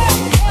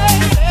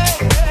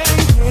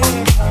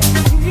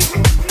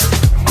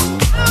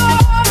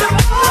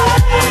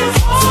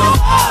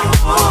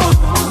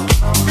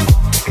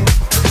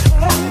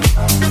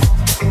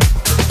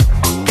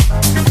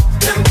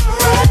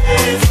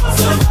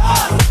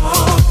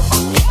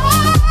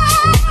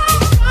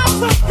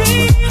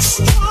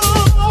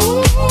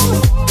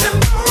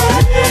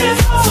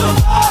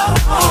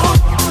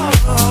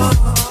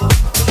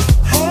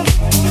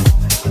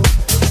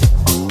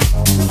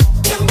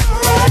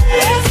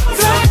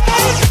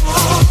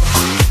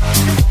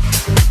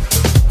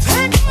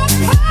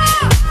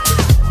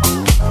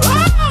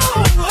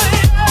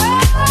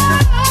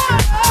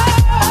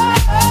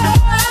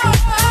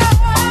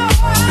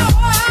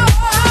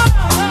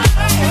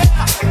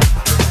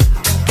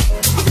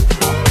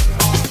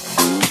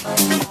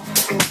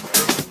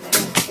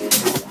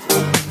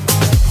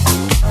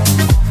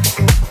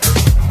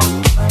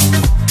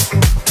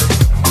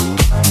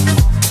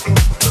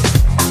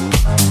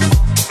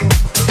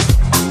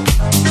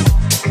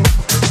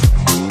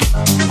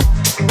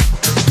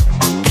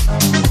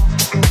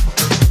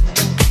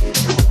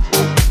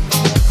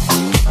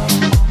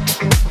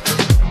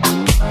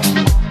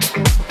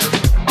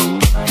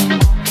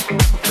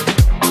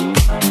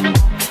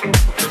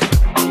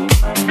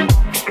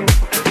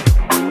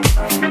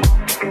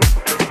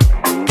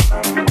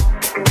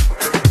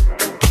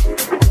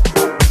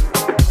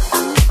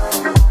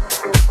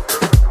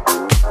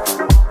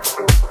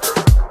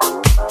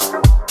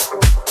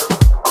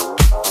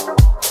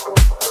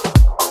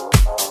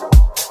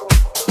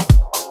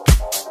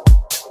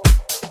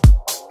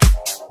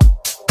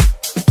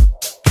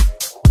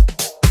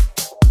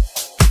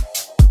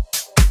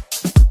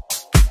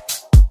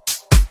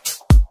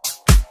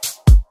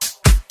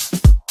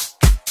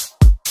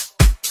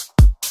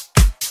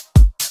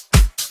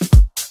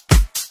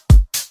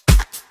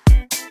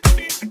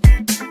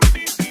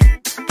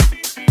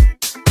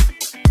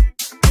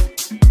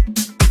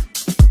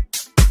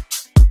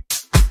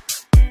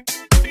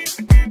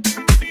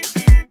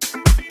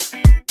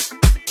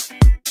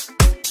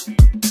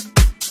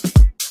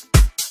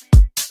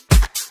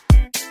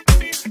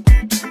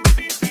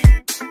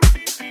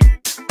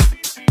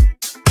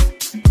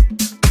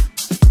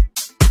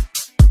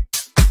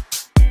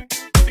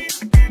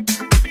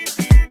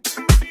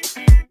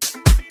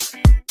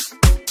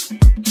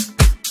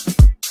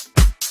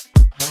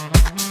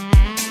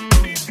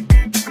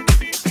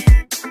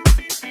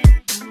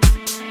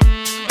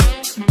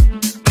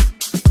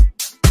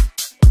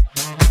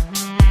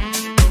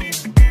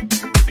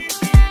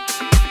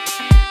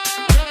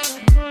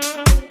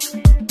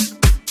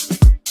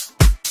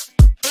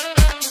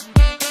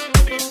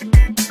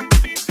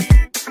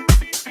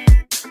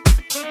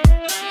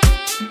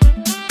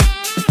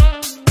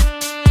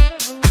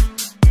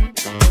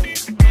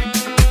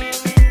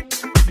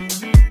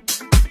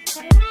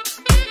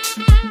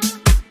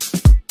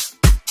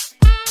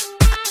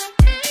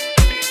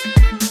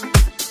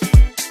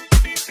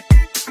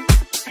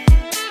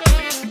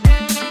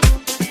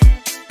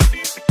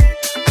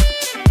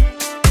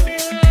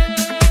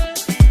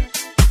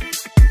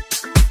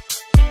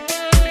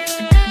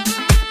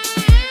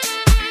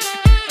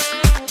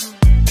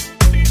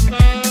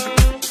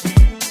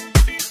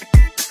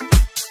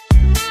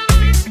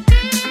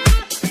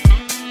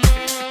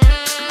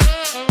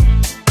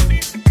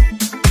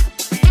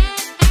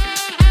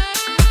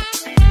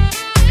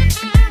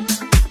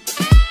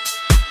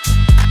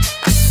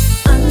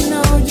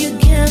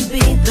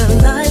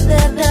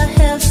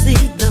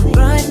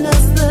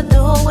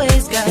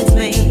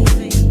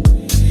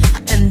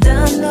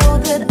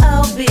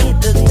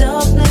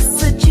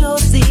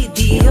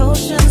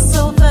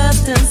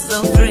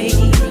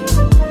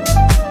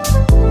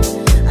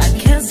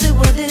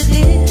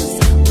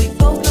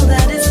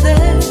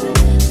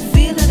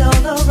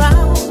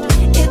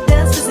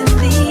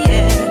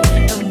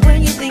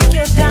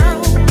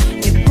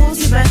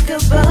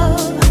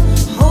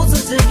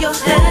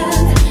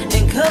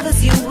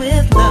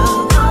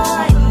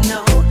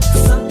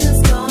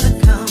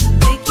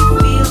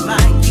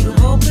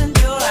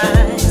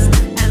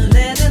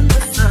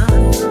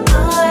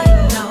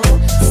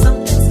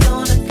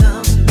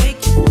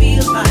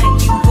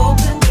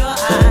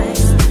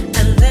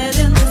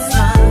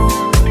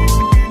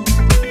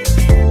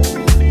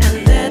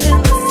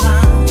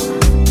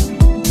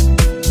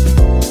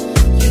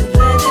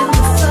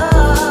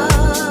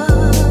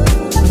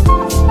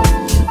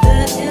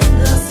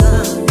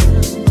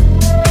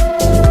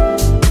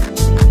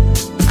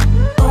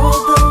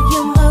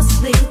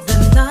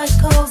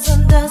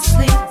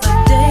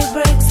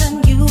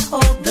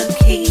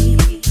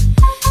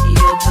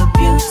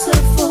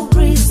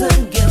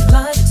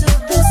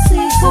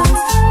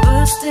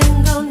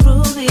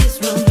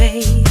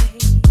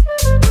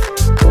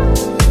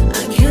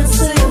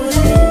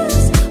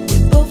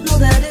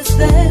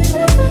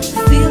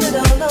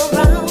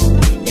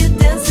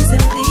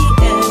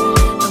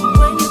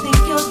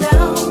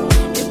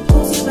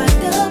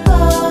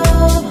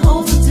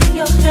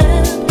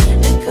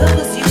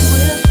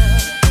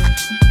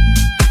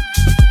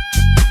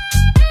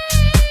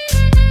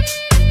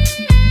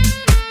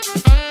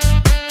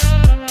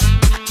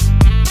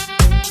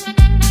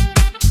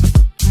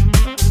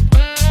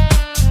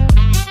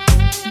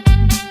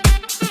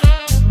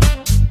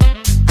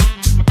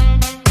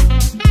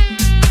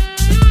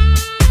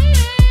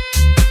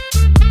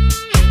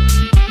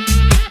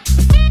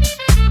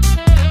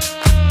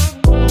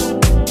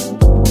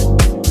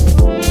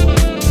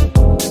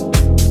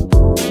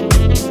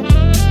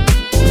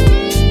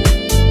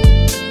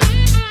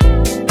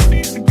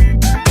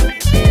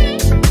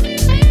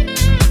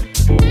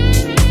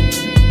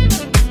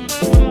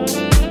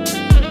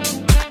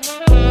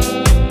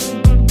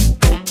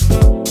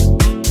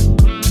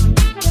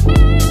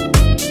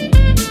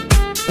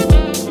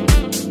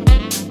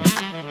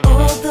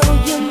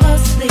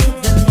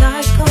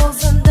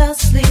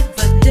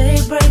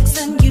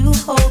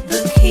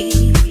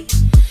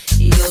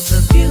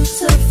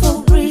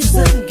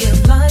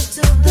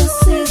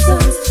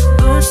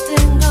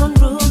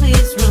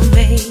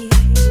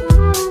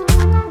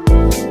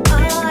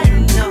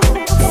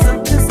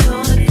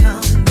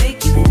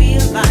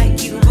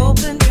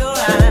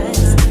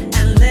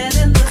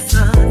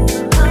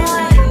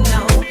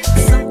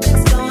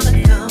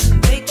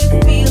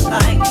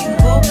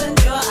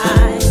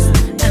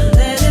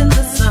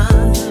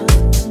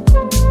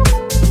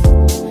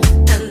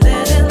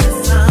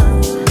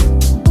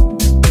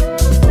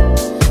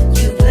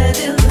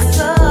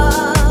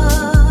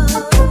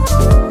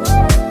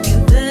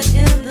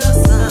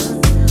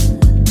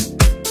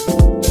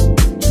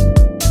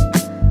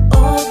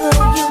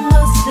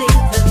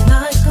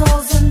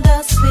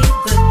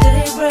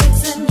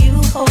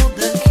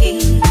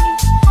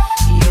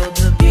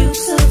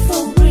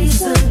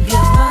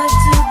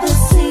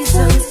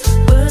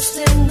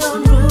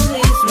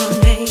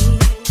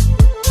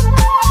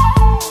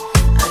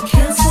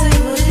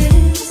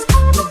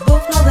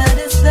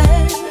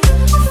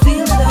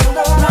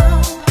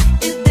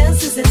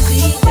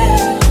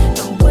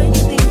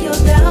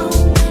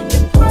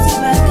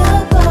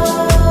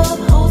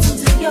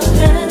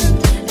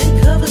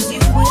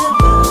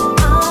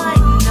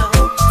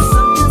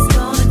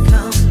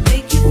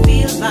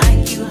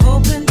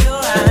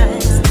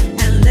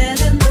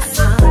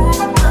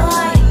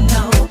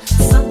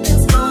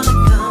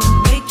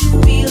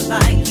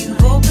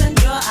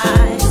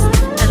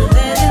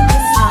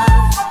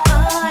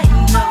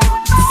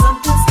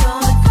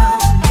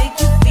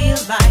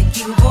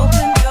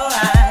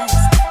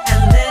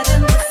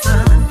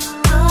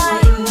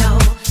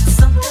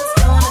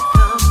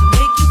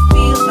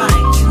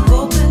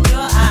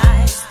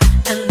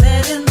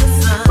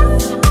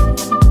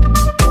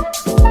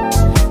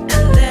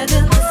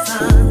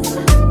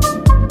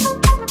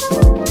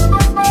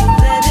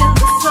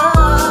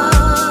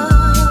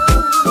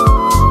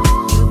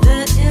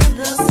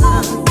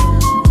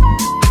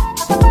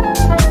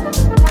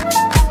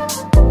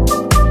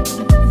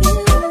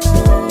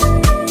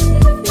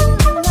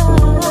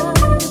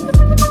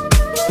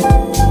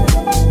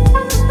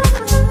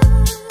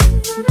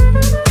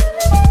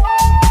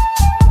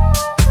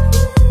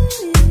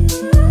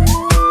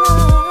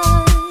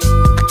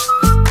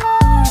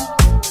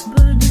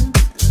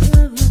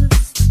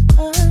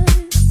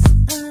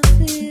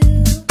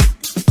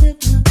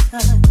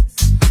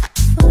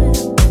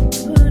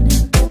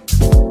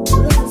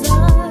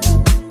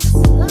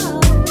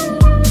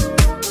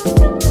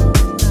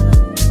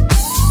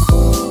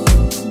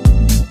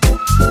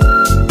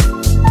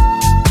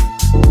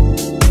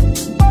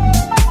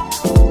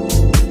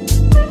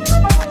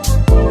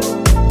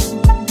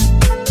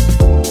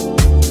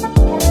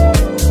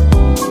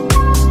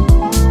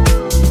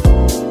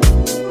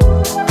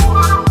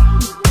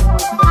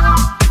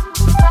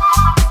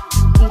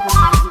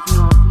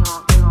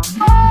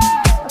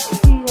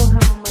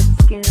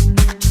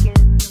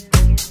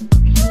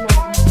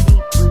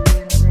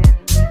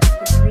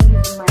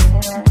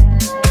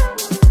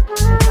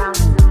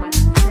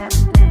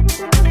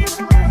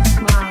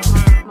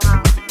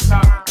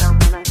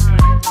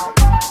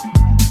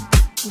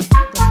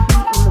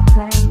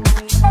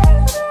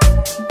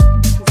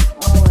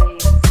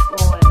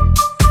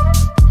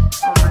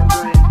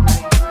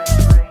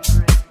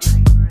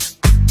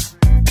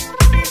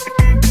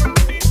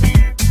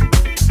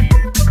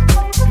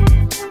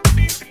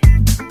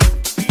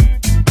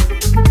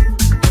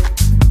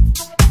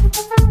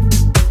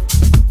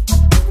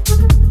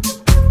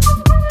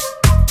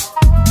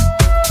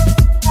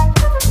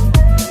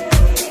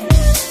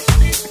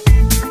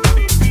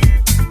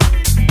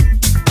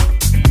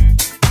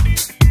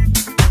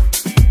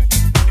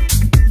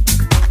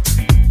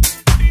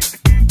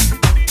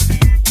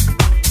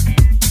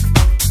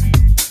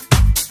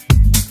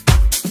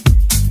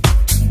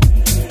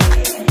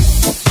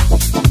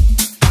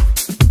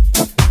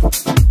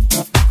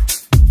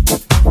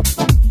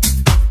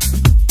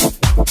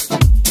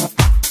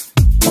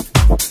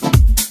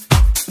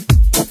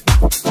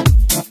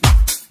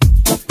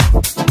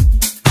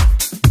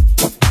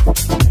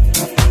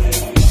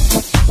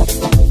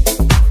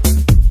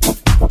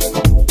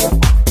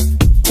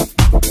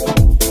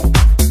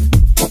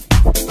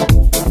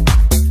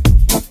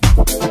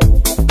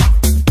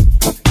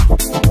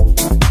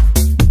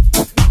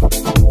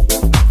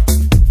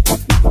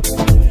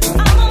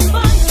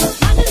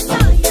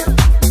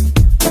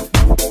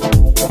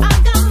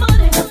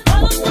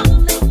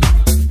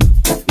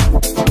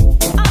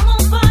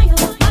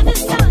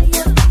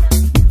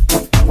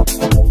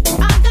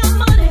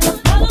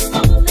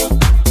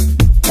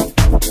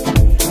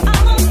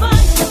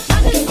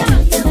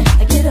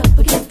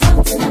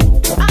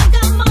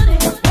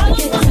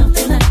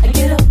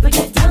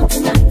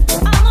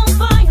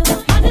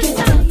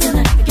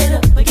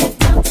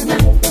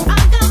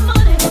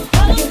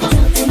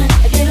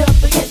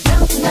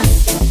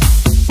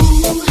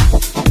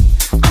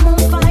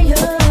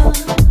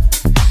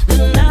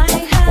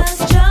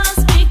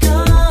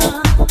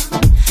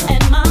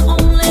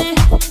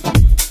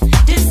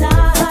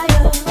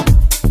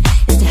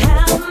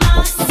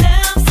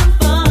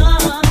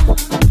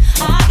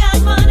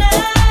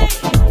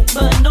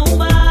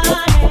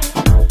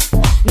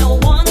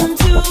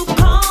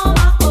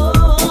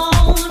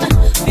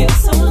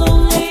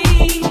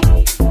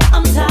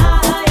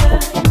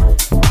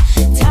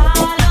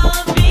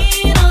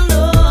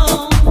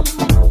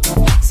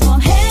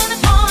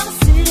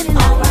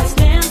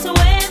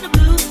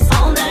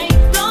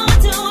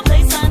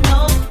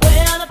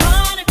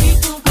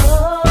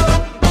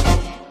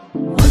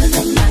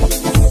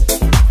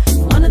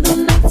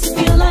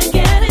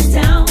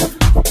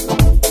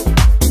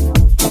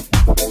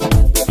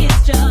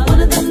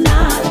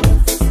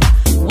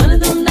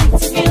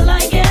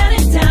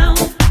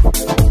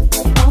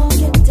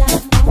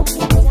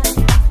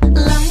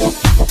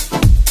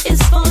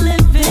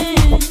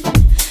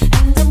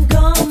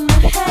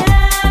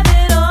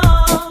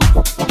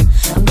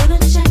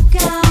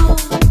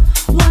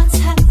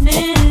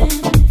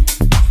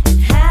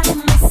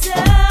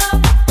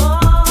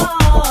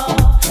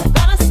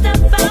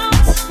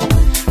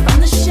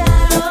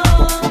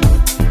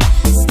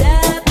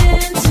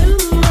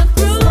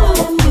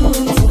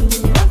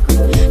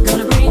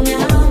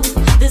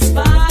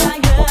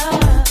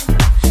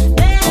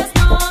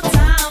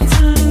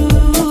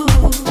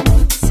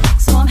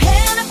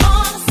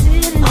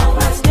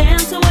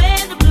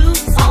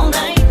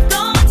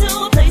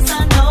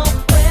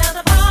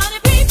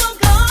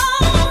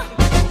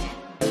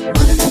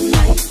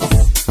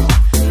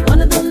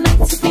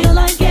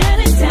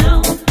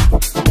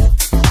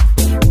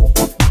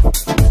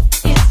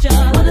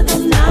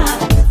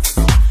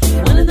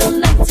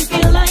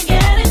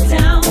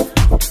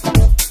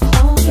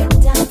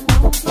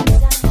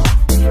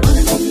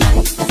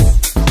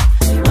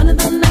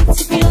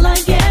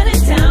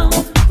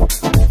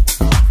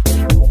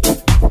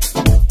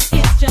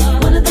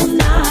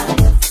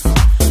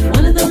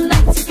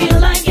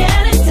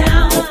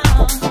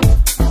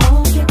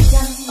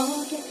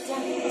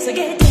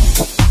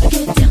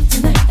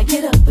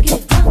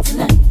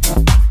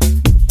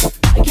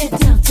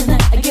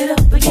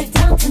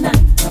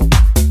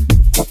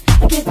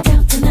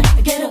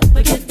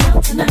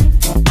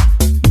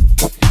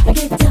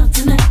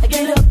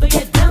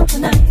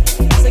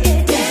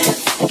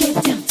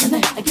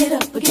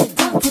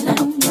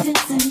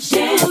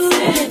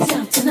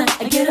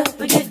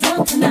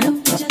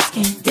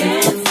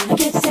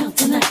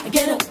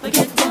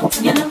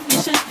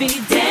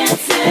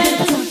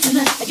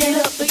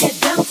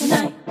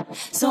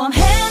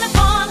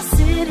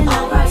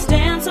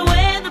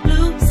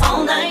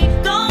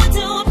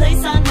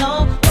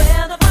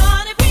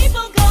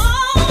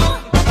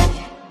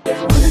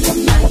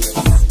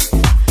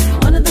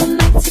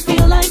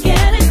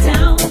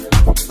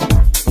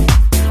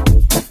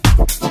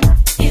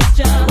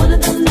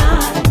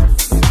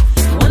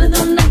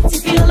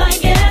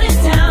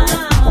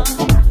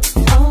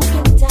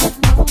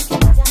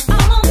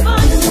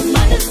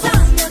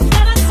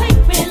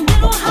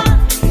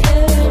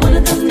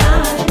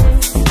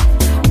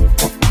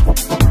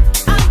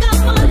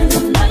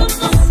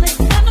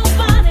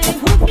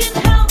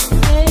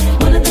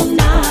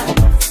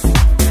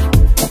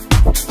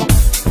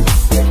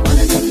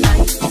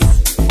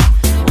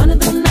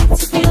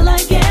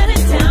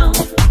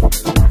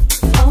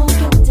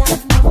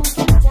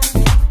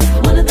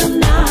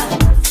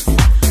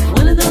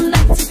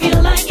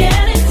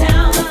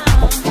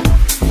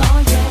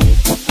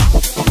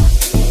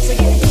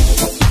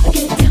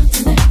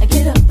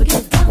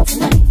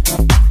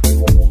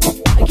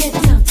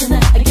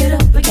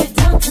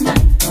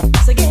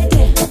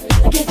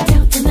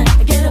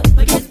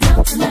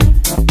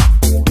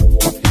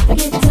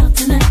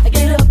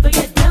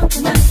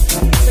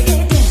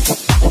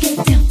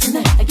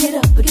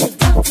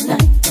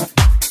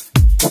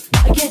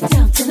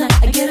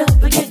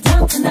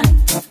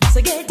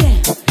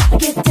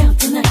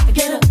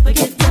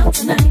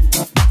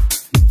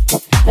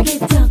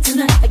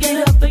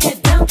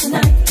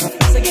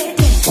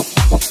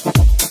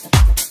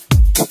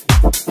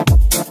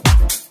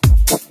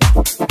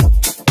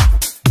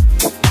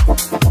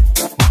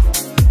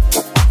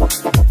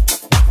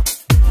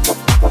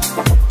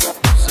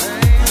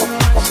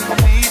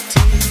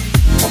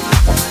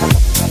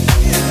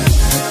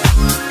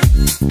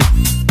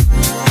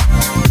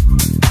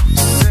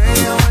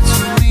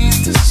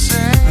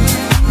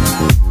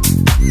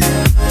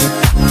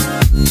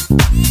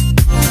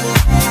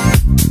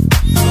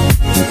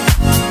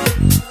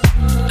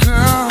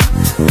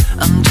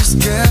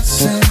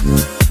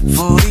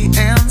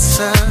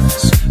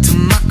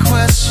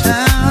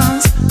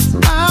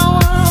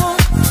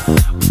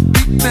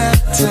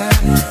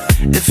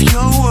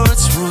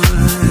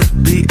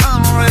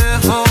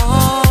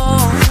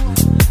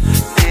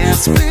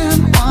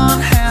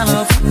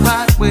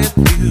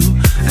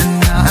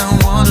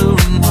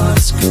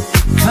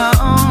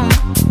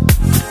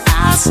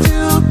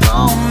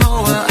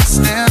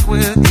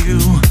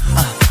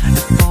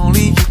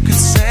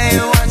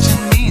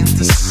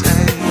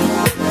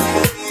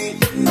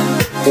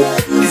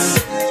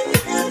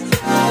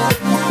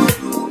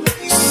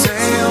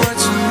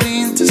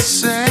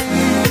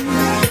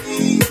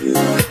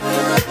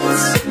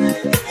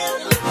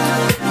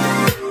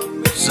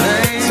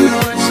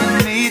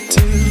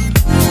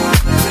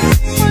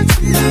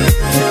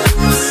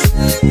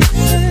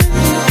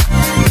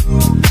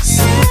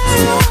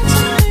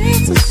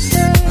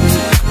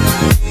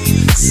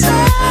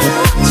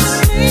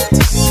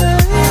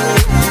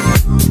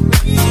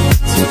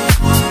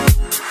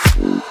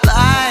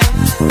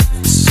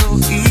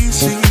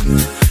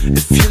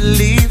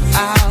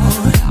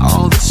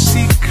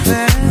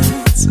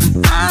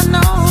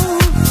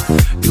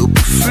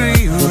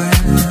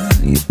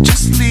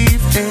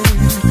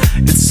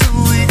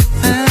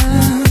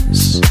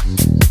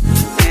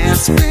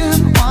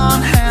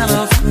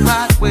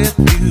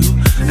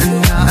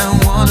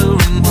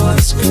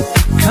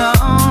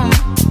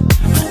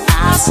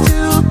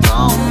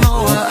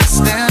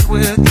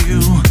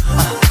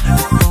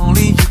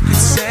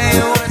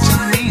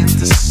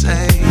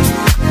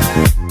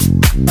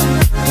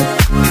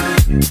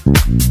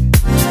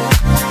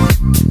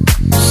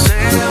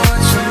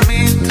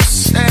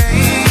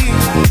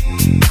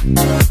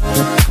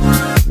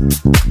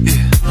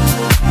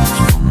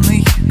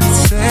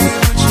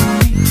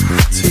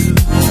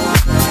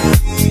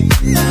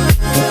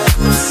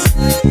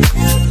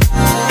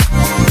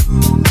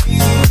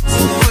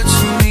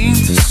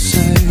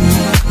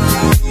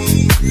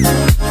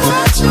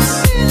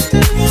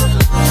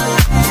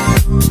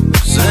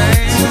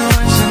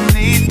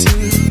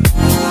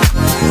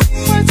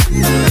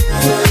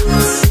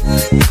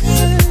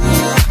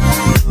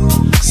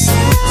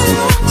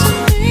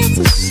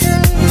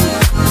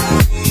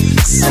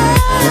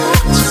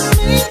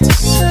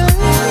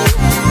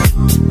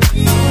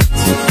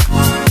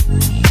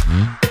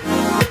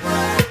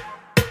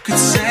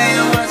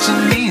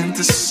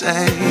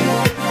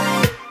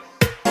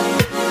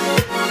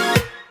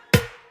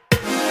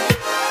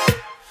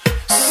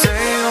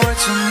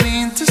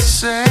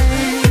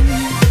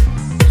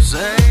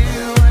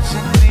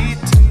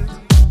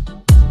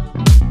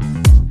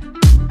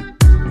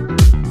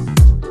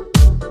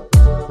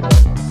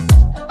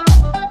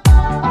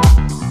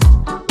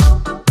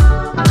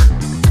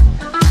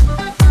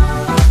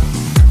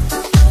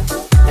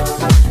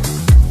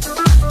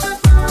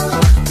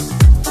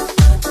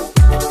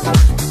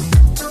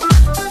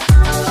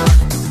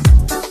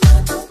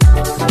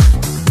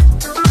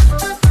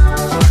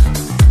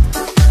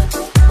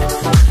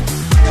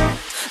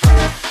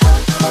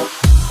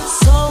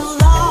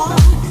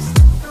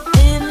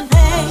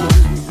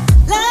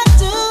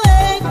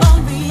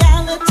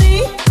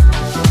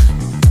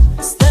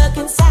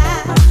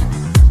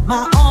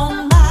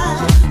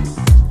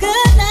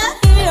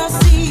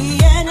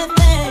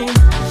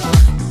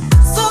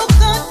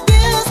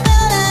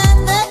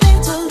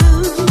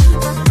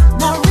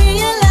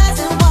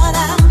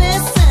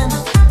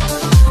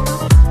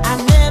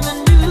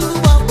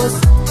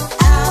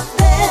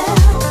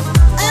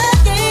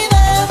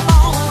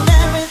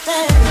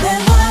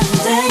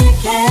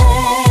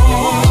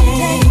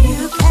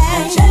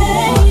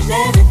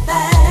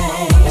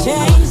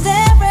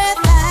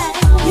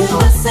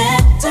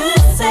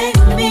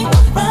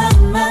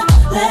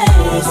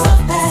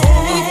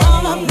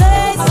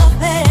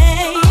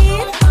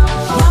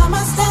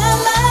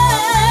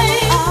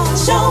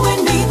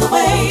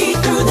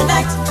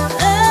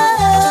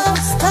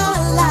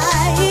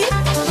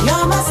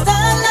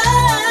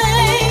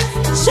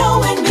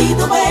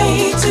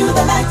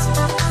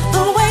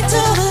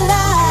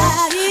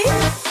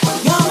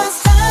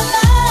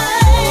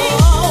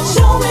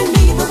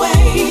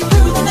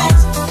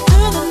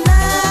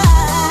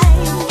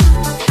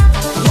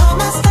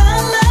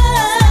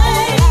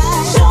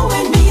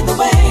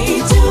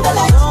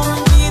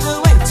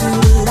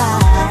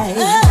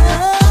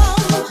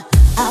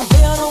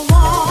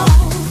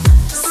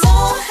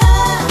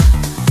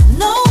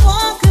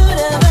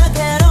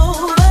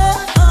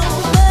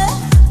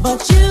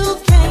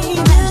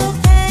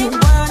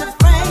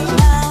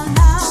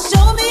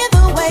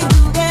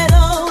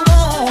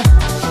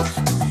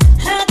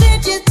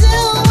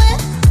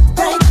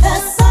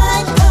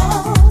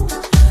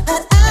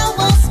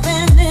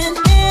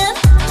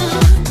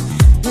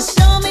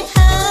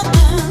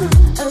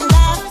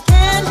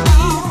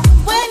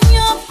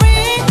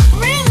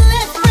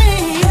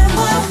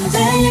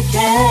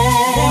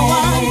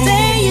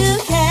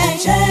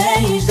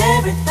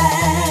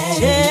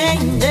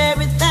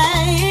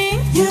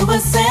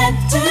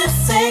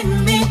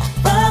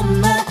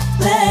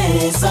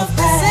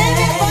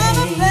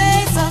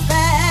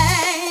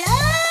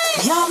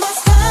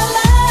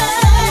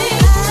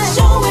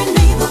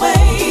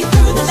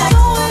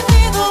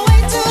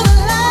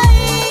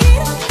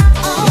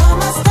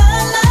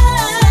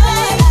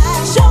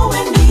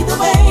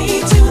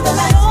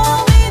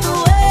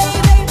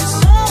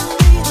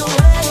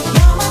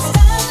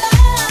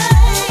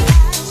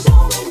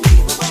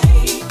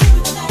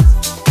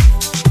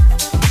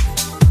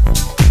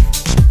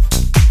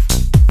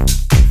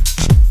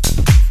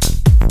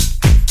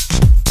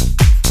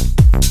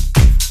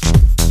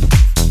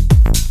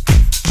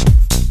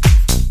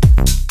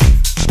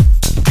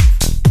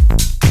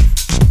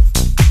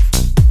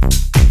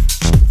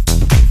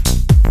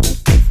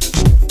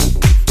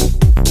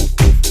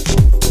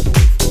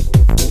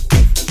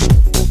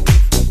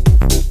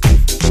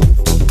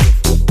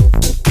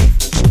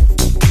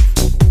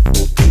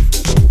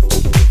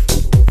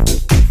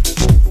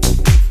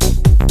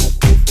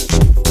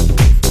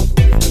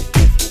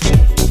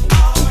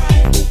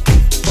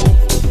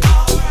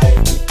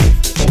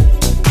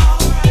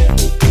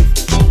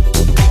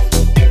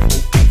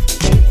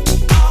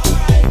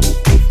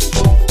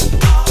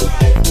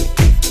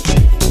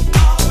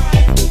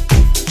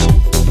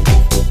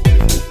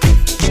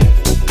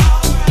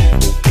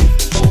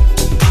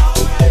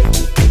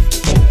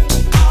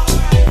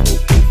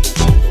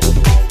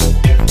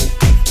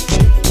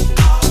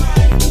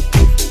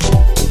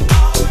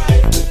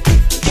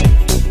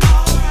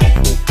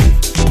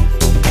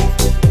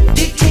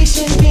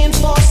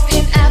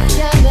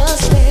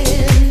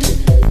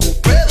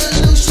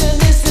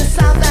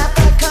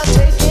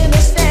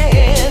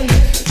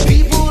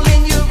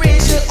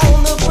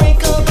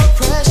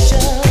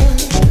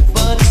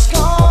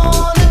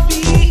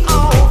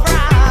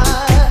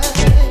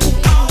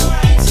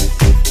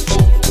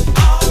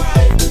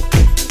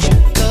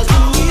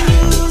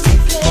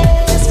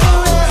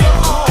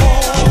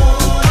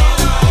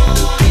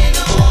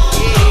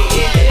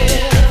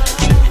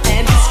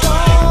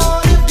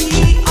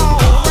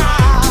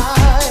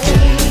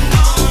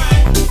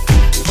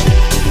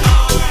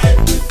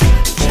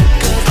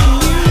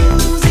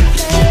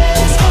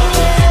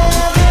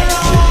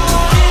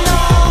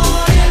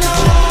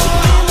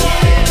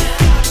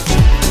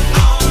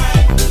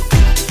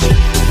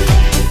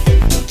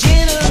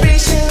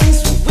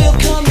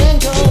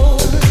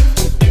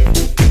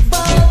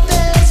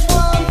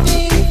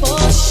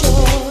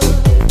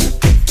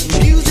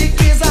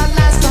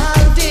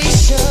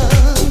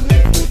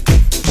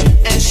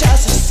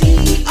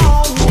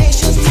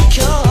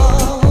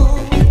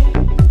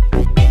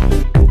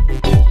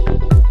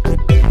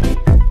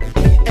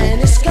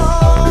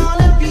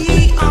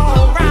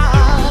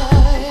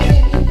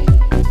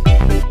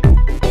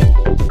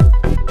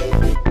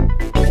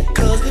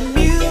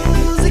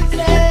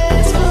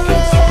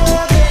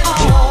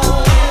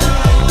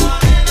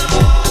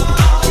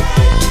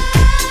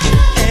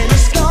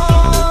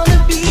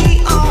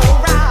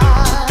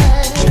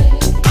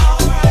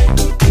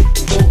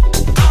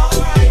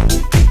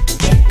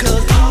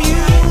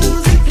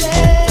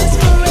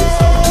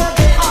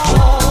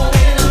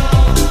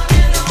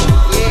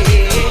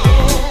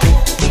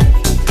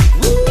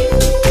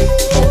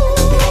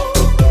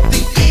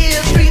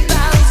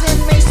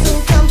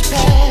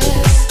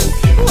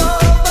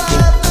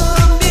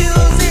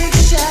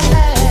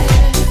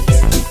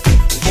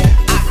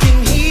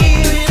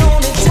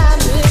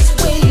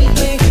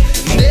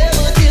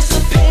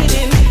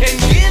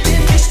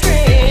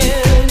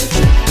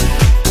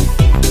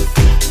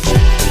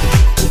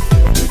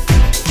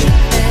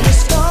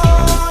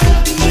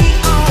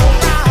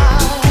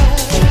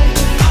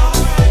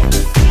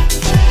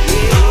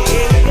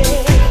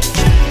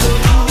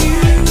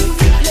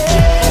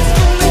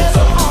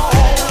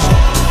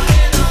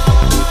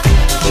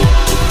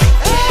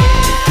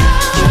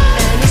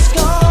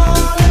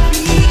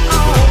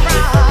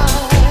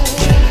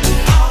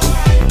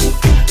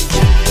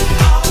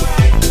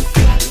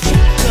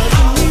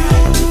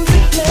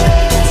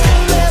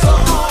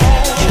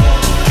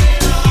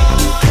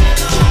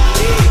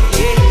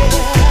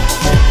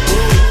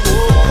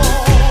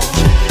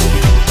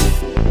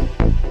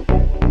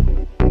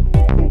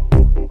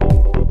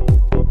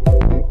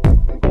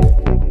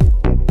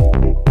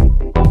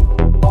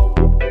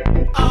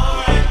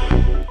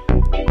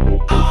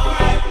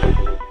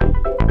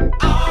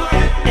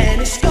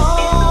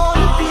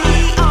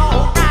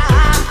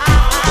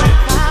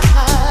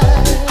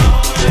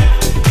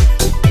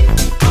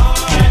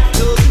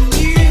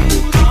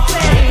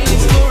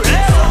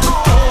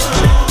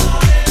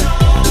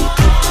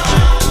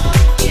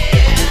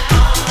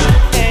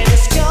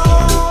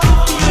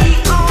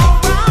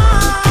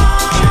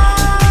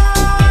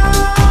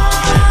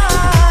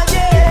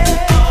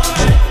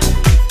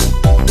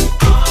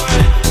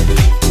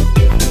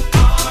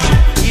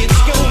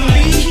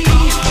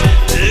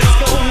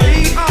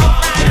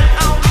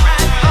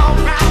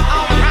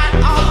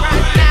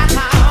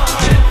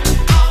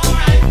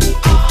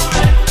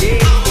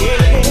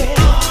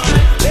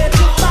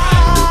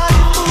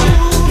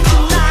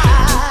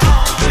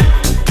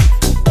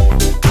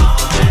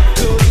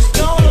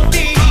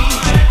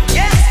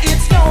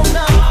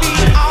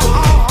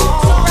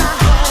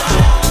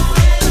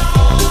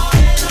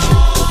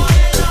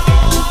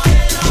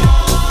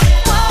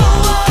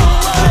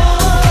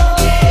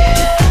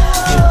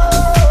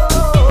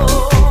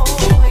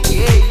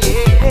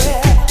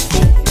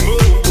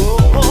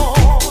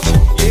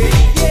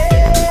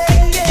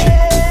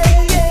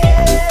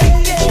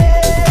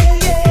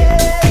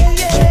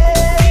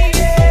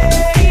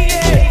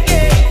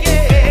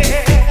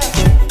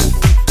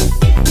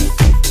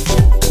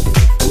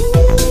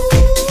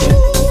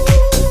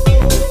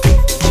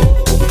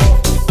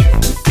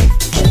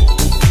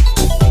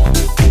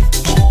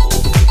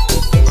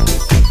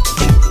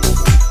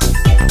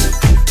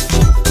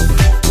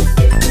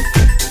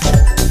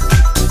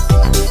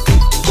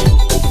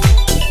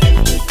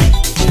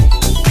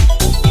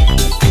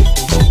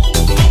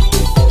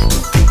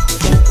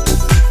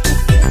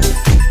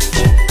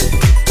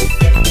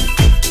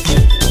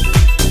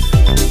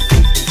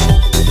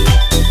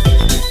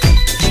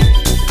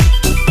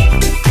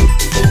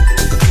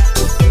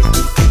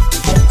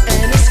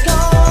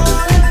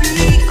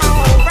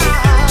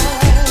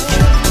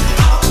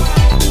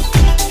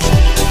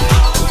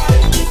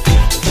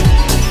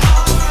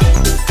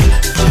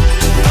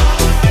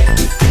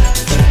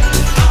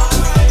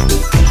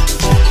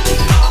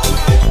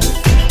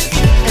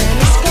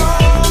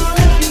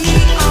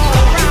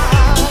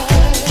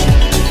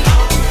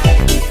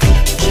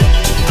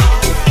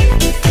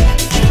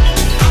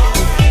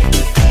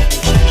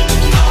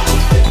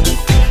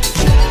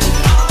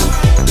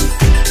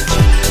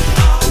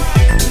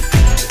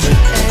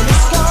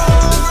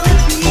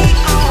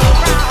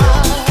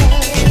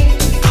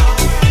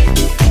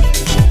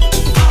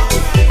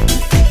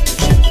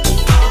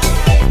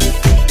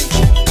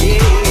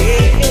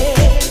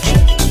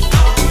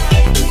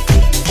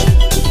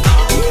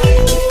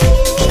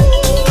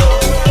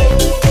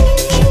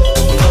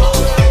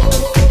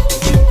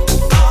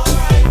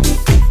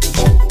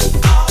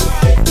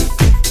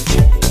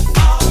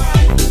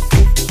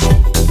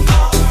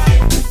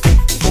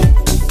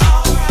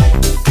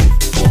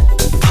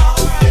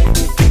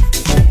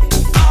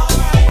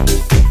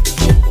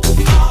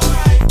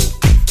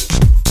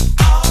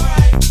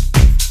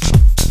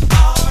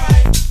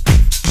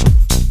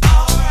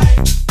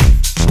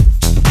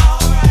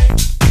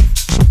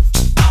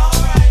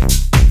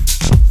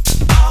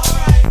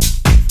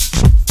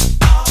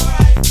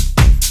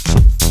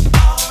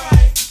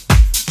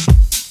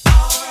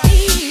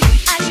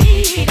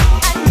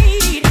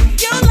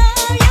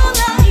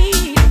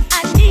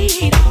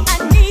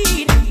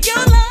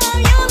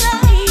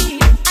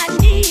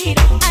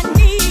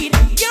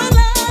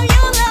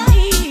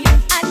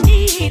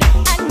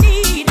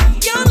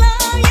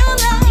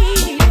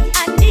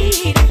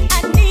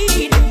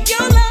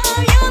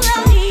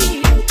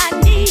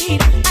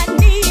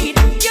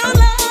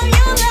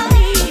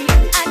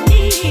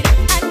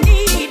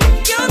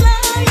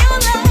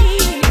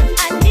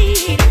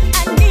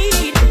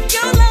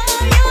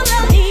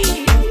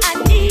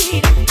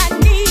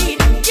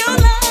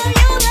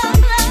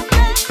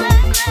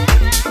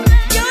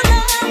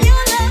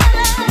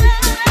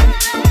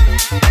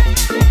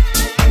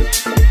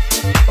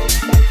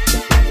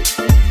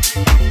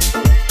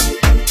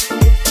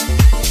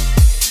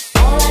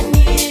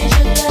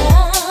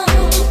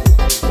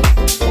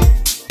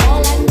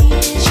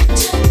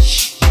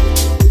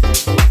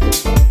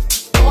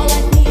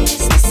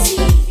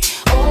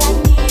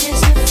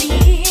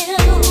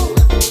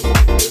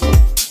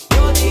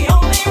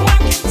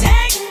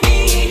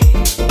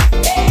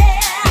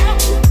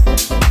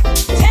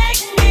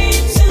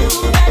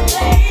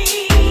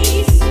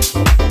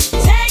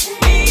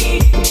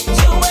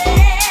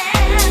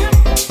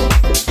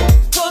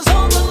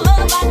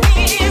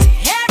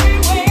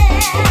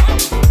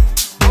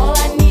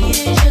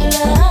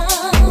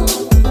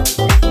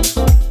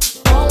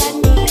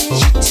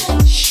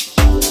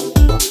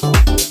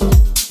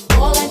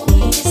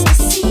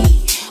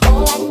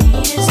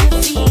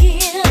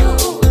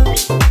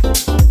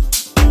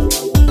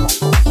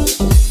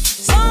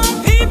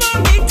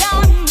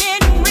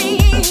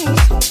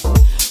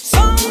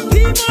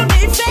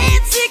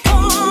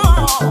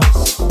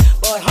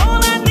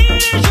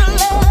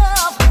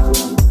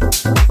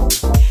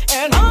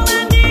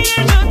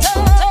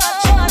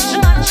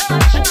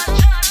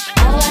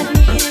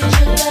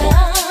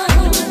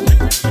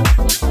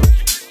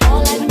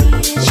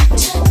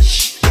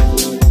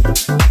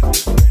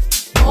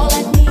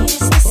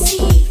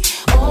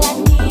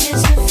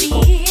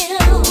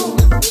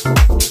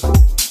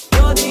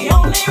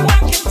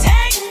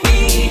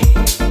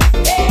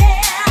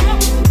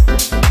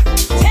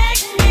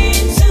 Take me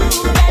to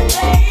that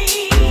place.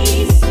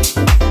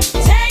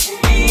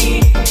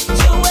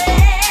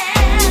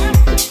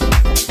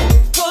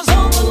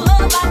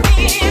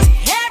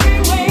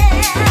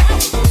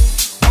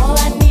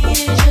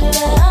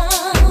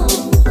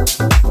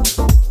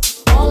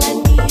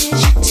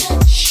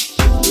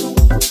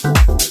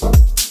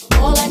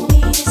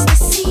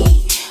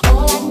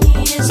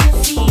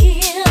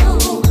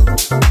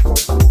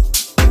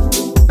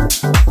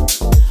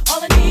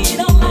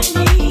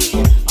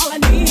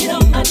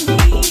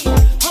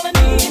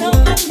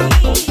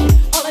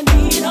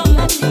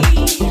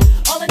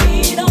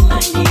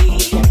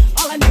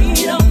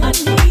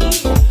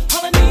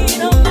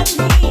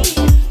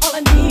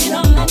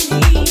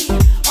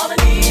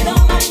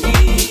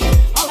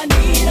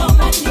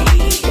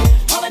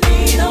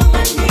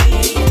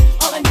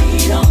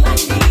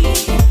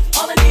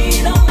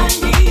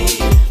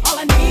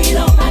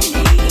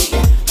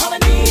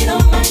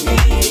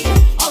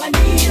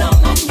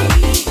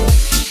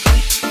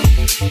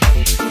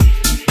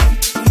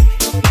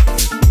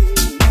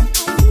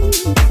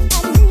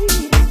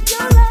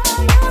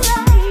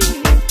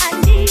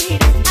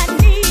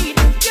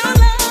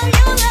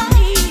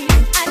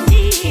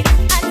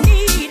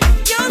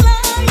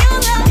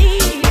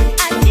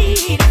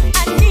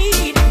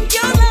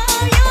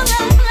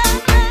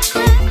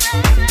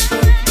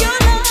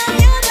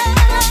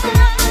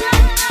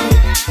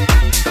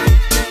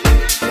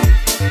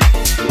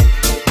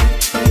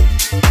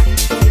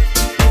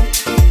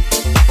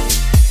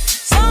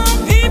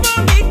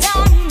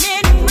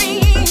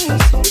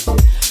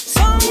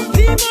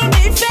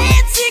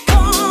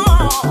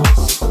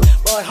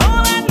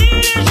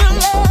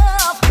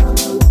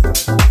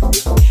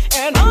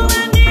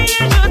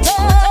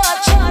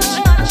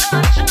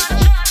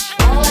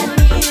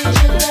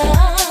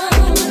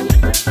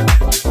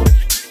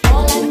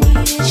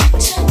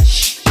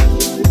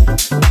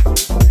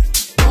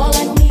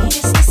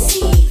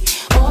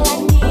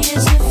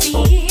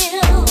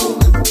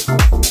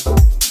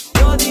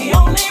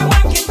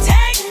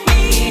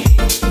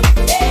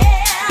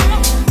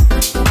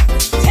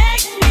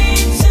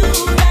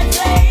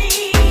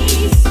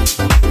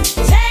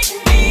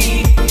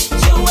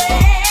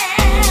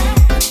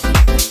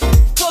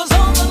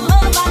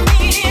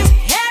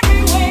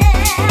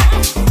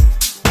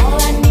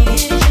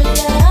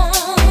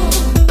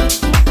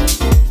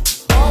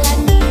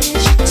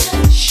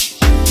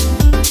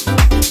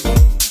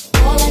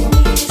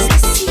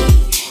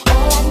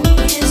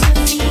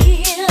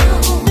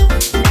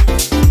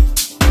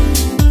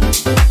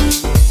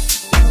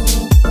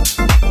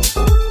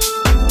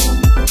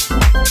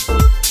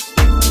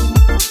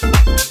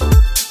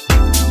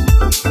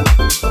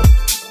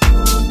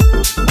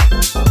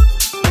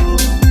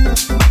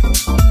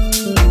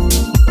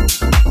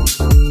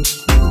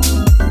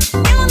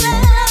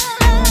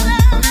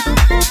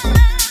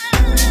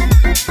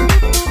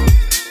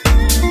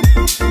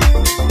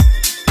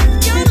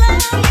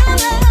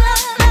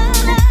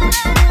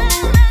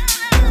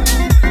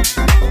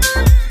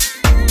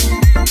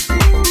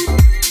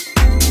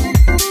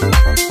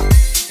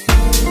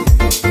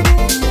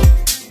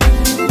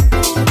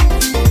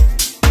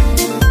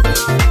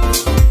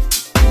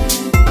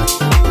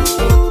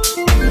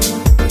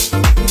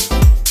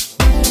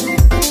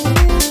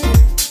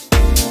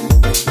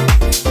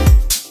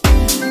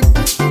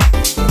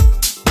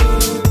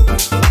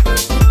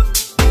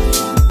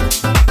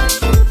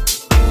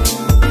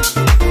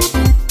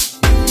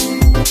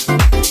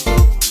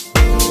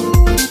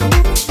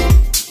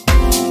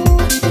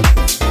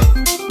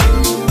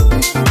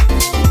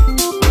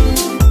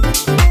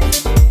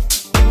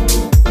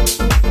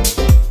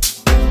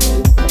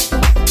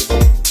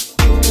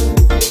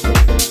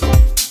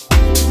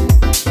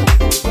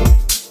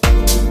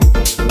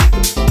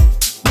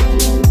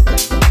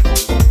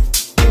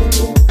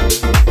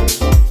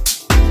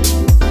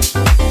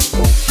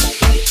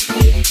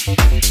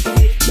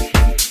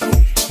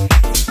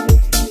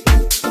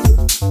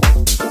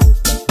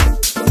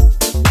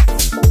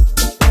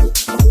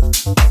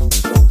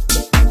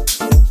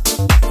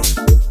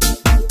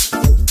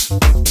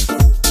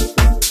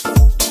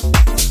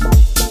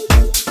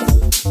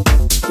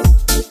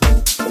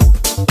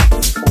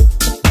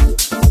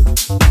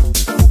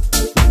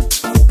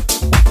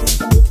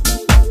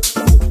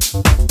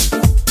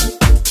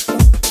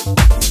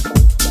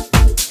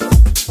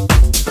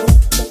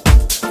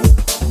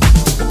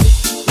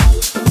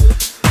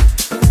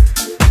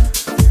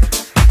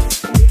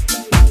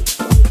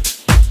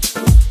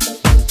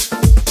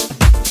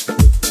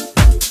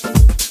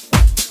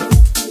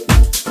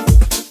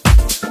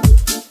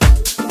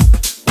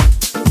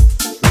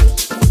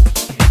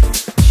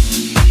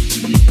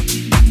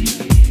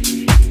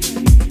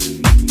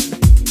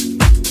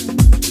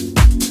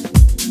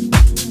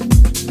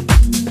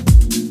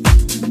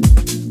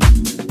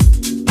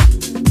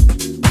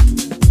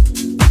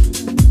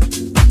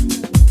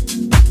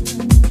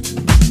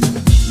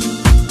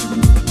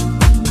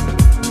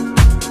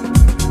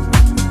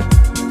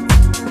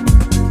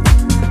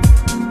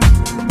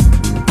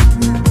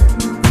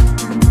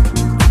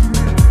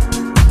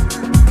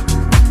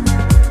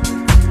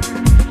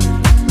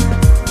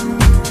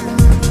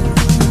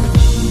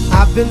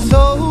 been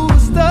so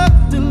stuck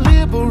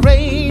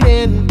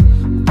deliberating.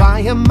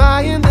 Why am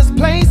I in this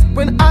place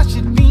when I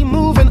should be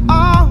moving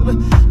on?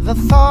 The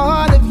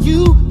thought of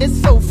you is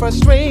so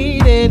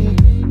frustrating.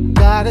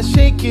 Gotta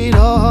shake it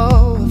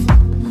off.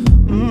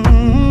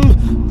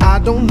 I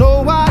don't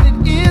know what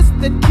it is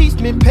that keeps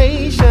me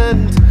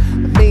patient.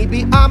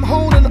 Maybe I'm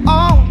holding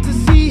on to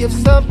see if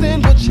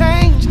something will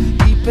change.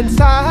 Deep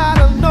inside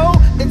I know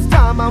it's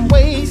time I'm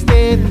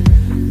wasting.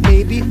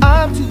 Maybe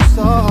I'm too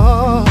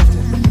soft.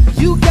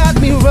 You got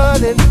me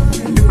running.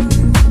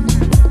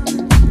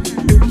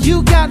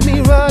 You got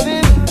me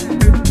running.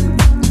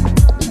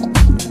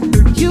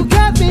 You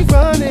got me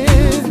running.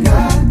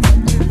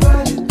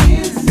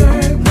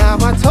 Now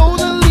I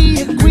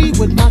totally agree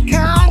with my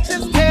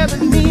conscience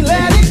telling me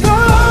let it go.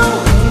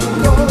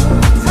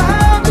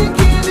 Time to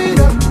give it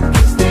up,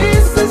 'cause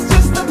this is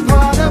just a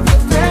part of your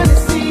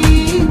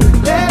fantasy.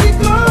 Let it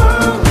go.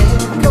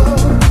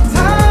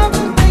 Time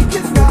to make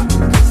it stop,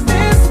 'cause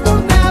this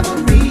will never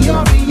be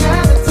your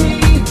reality.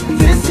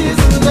 This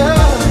isn't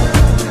love.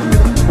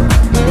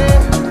 Yeah.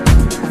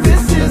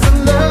 This isn't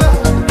love.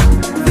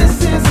 This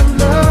isn't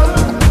love.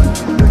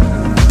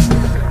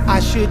 I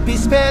should be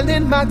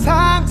spending my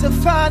time to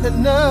find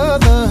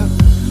another.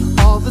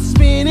 All the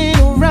spinning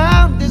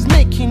around is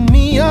making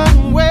me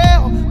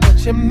unwell,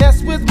 but you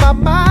mess with my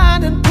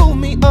mind and pull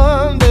me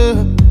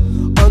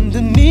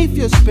underneath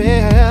your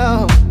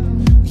spell.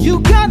 You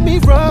got me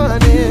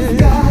running. You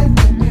got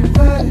me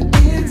running.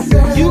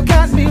 Yeah. You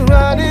got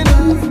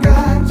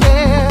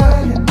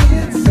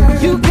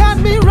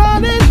me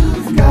running.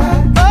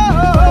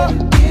 Oh.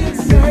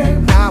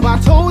 Now I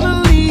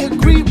totally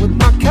agree with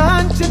my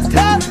conscience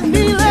telling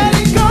me let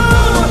it go.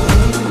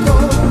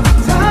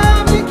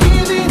 Time to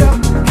give it up,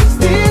 'cause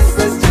this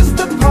is just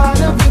a part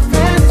of your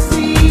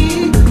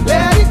fantasy.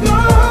 Let it go.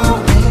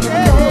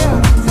 Yeah.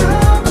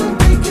 Time to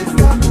make it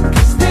stop,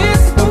 'cause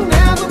this will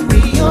never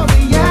be your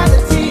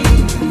reality.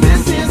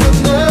 This isn't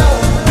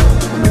love.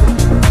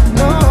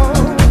 No,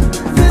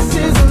 this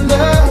isn't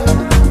love.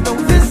 No,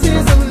 this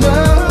isn't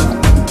love.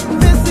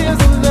 This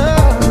isn't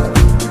love.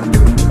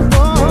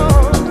 Oh,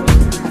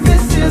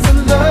 this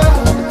isn't love.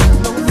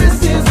 No, this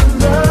isn't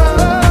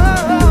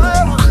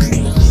love.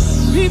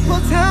 People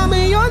tell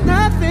me you're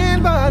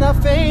nothing but a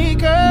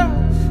faker.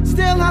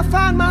 Still I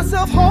find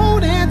myself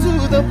holding to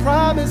the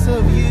promise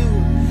of you.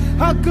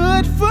 A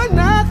good for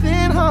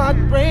nothing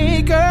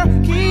heartbreaker,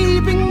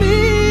 keeping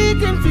me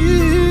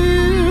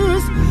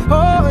confused.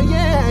 Oh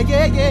yeah,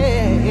 yeah,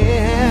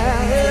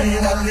 yeah. You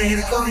gotta let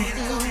it go.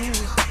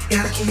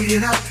 Gotta keep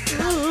it up.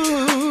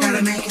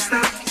 Gotta make it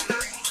stop.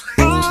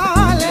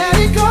 Oh, let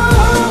it go.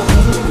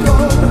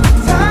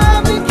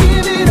 Time to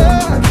give it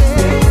up.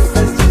 This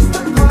is just a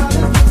part of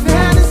your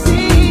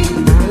fantasy.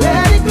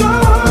 Let it go.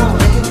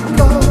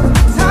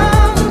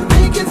 Time to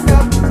make it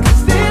stop,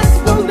 'cause this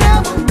will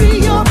never be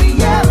your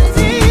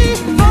reality.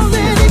 Oh,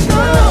 let it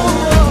go.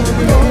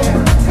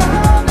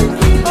 Time to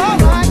give it up.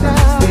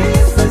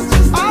 This is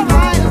just a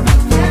part of your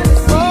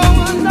fantasy. Oh,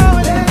 no,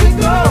 let it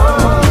go.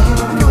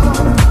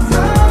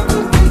 Time to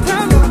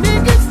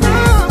make it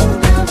stop.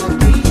 Never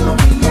be your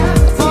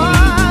reality.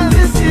 Oh,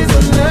 this is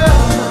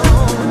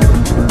love.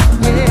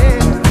 Yeah.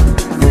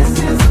 This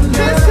is love.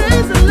 This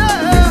is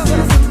love.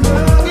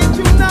 Can't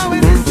you know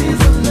it? This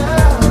is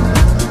love.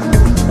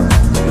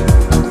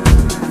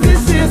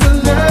 This is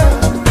love.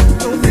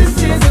 No, this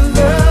is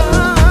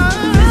love.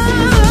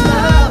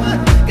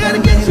 Gotta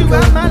get you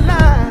out my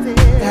life.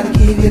 Yeah. Gotta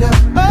give it up.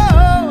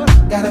 Oh,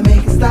 Gotta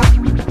make it stop.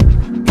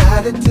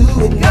 Gotta do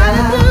it now.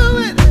 gotta do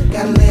it.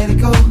 Gotta let it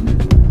go.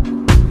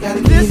 Gotta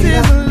This give it is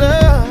up.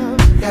 love.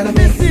 Gotta make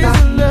This it is stop.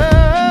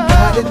 love.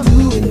 Gotta do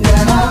it now.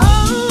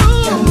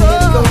 Gotta let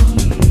it go.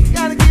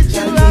 Gotta get you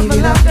Gotta out give my it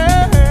life, up. girl.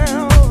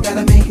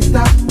 Gotta make it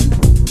stop.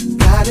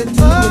 Gotta do it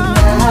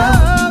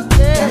now.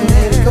 Gotta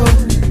let it go.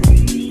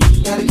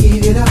 Gotta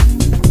give it up.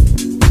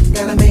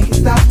 Gotta make it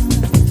stop.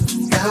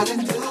 Gotta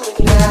do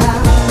it now.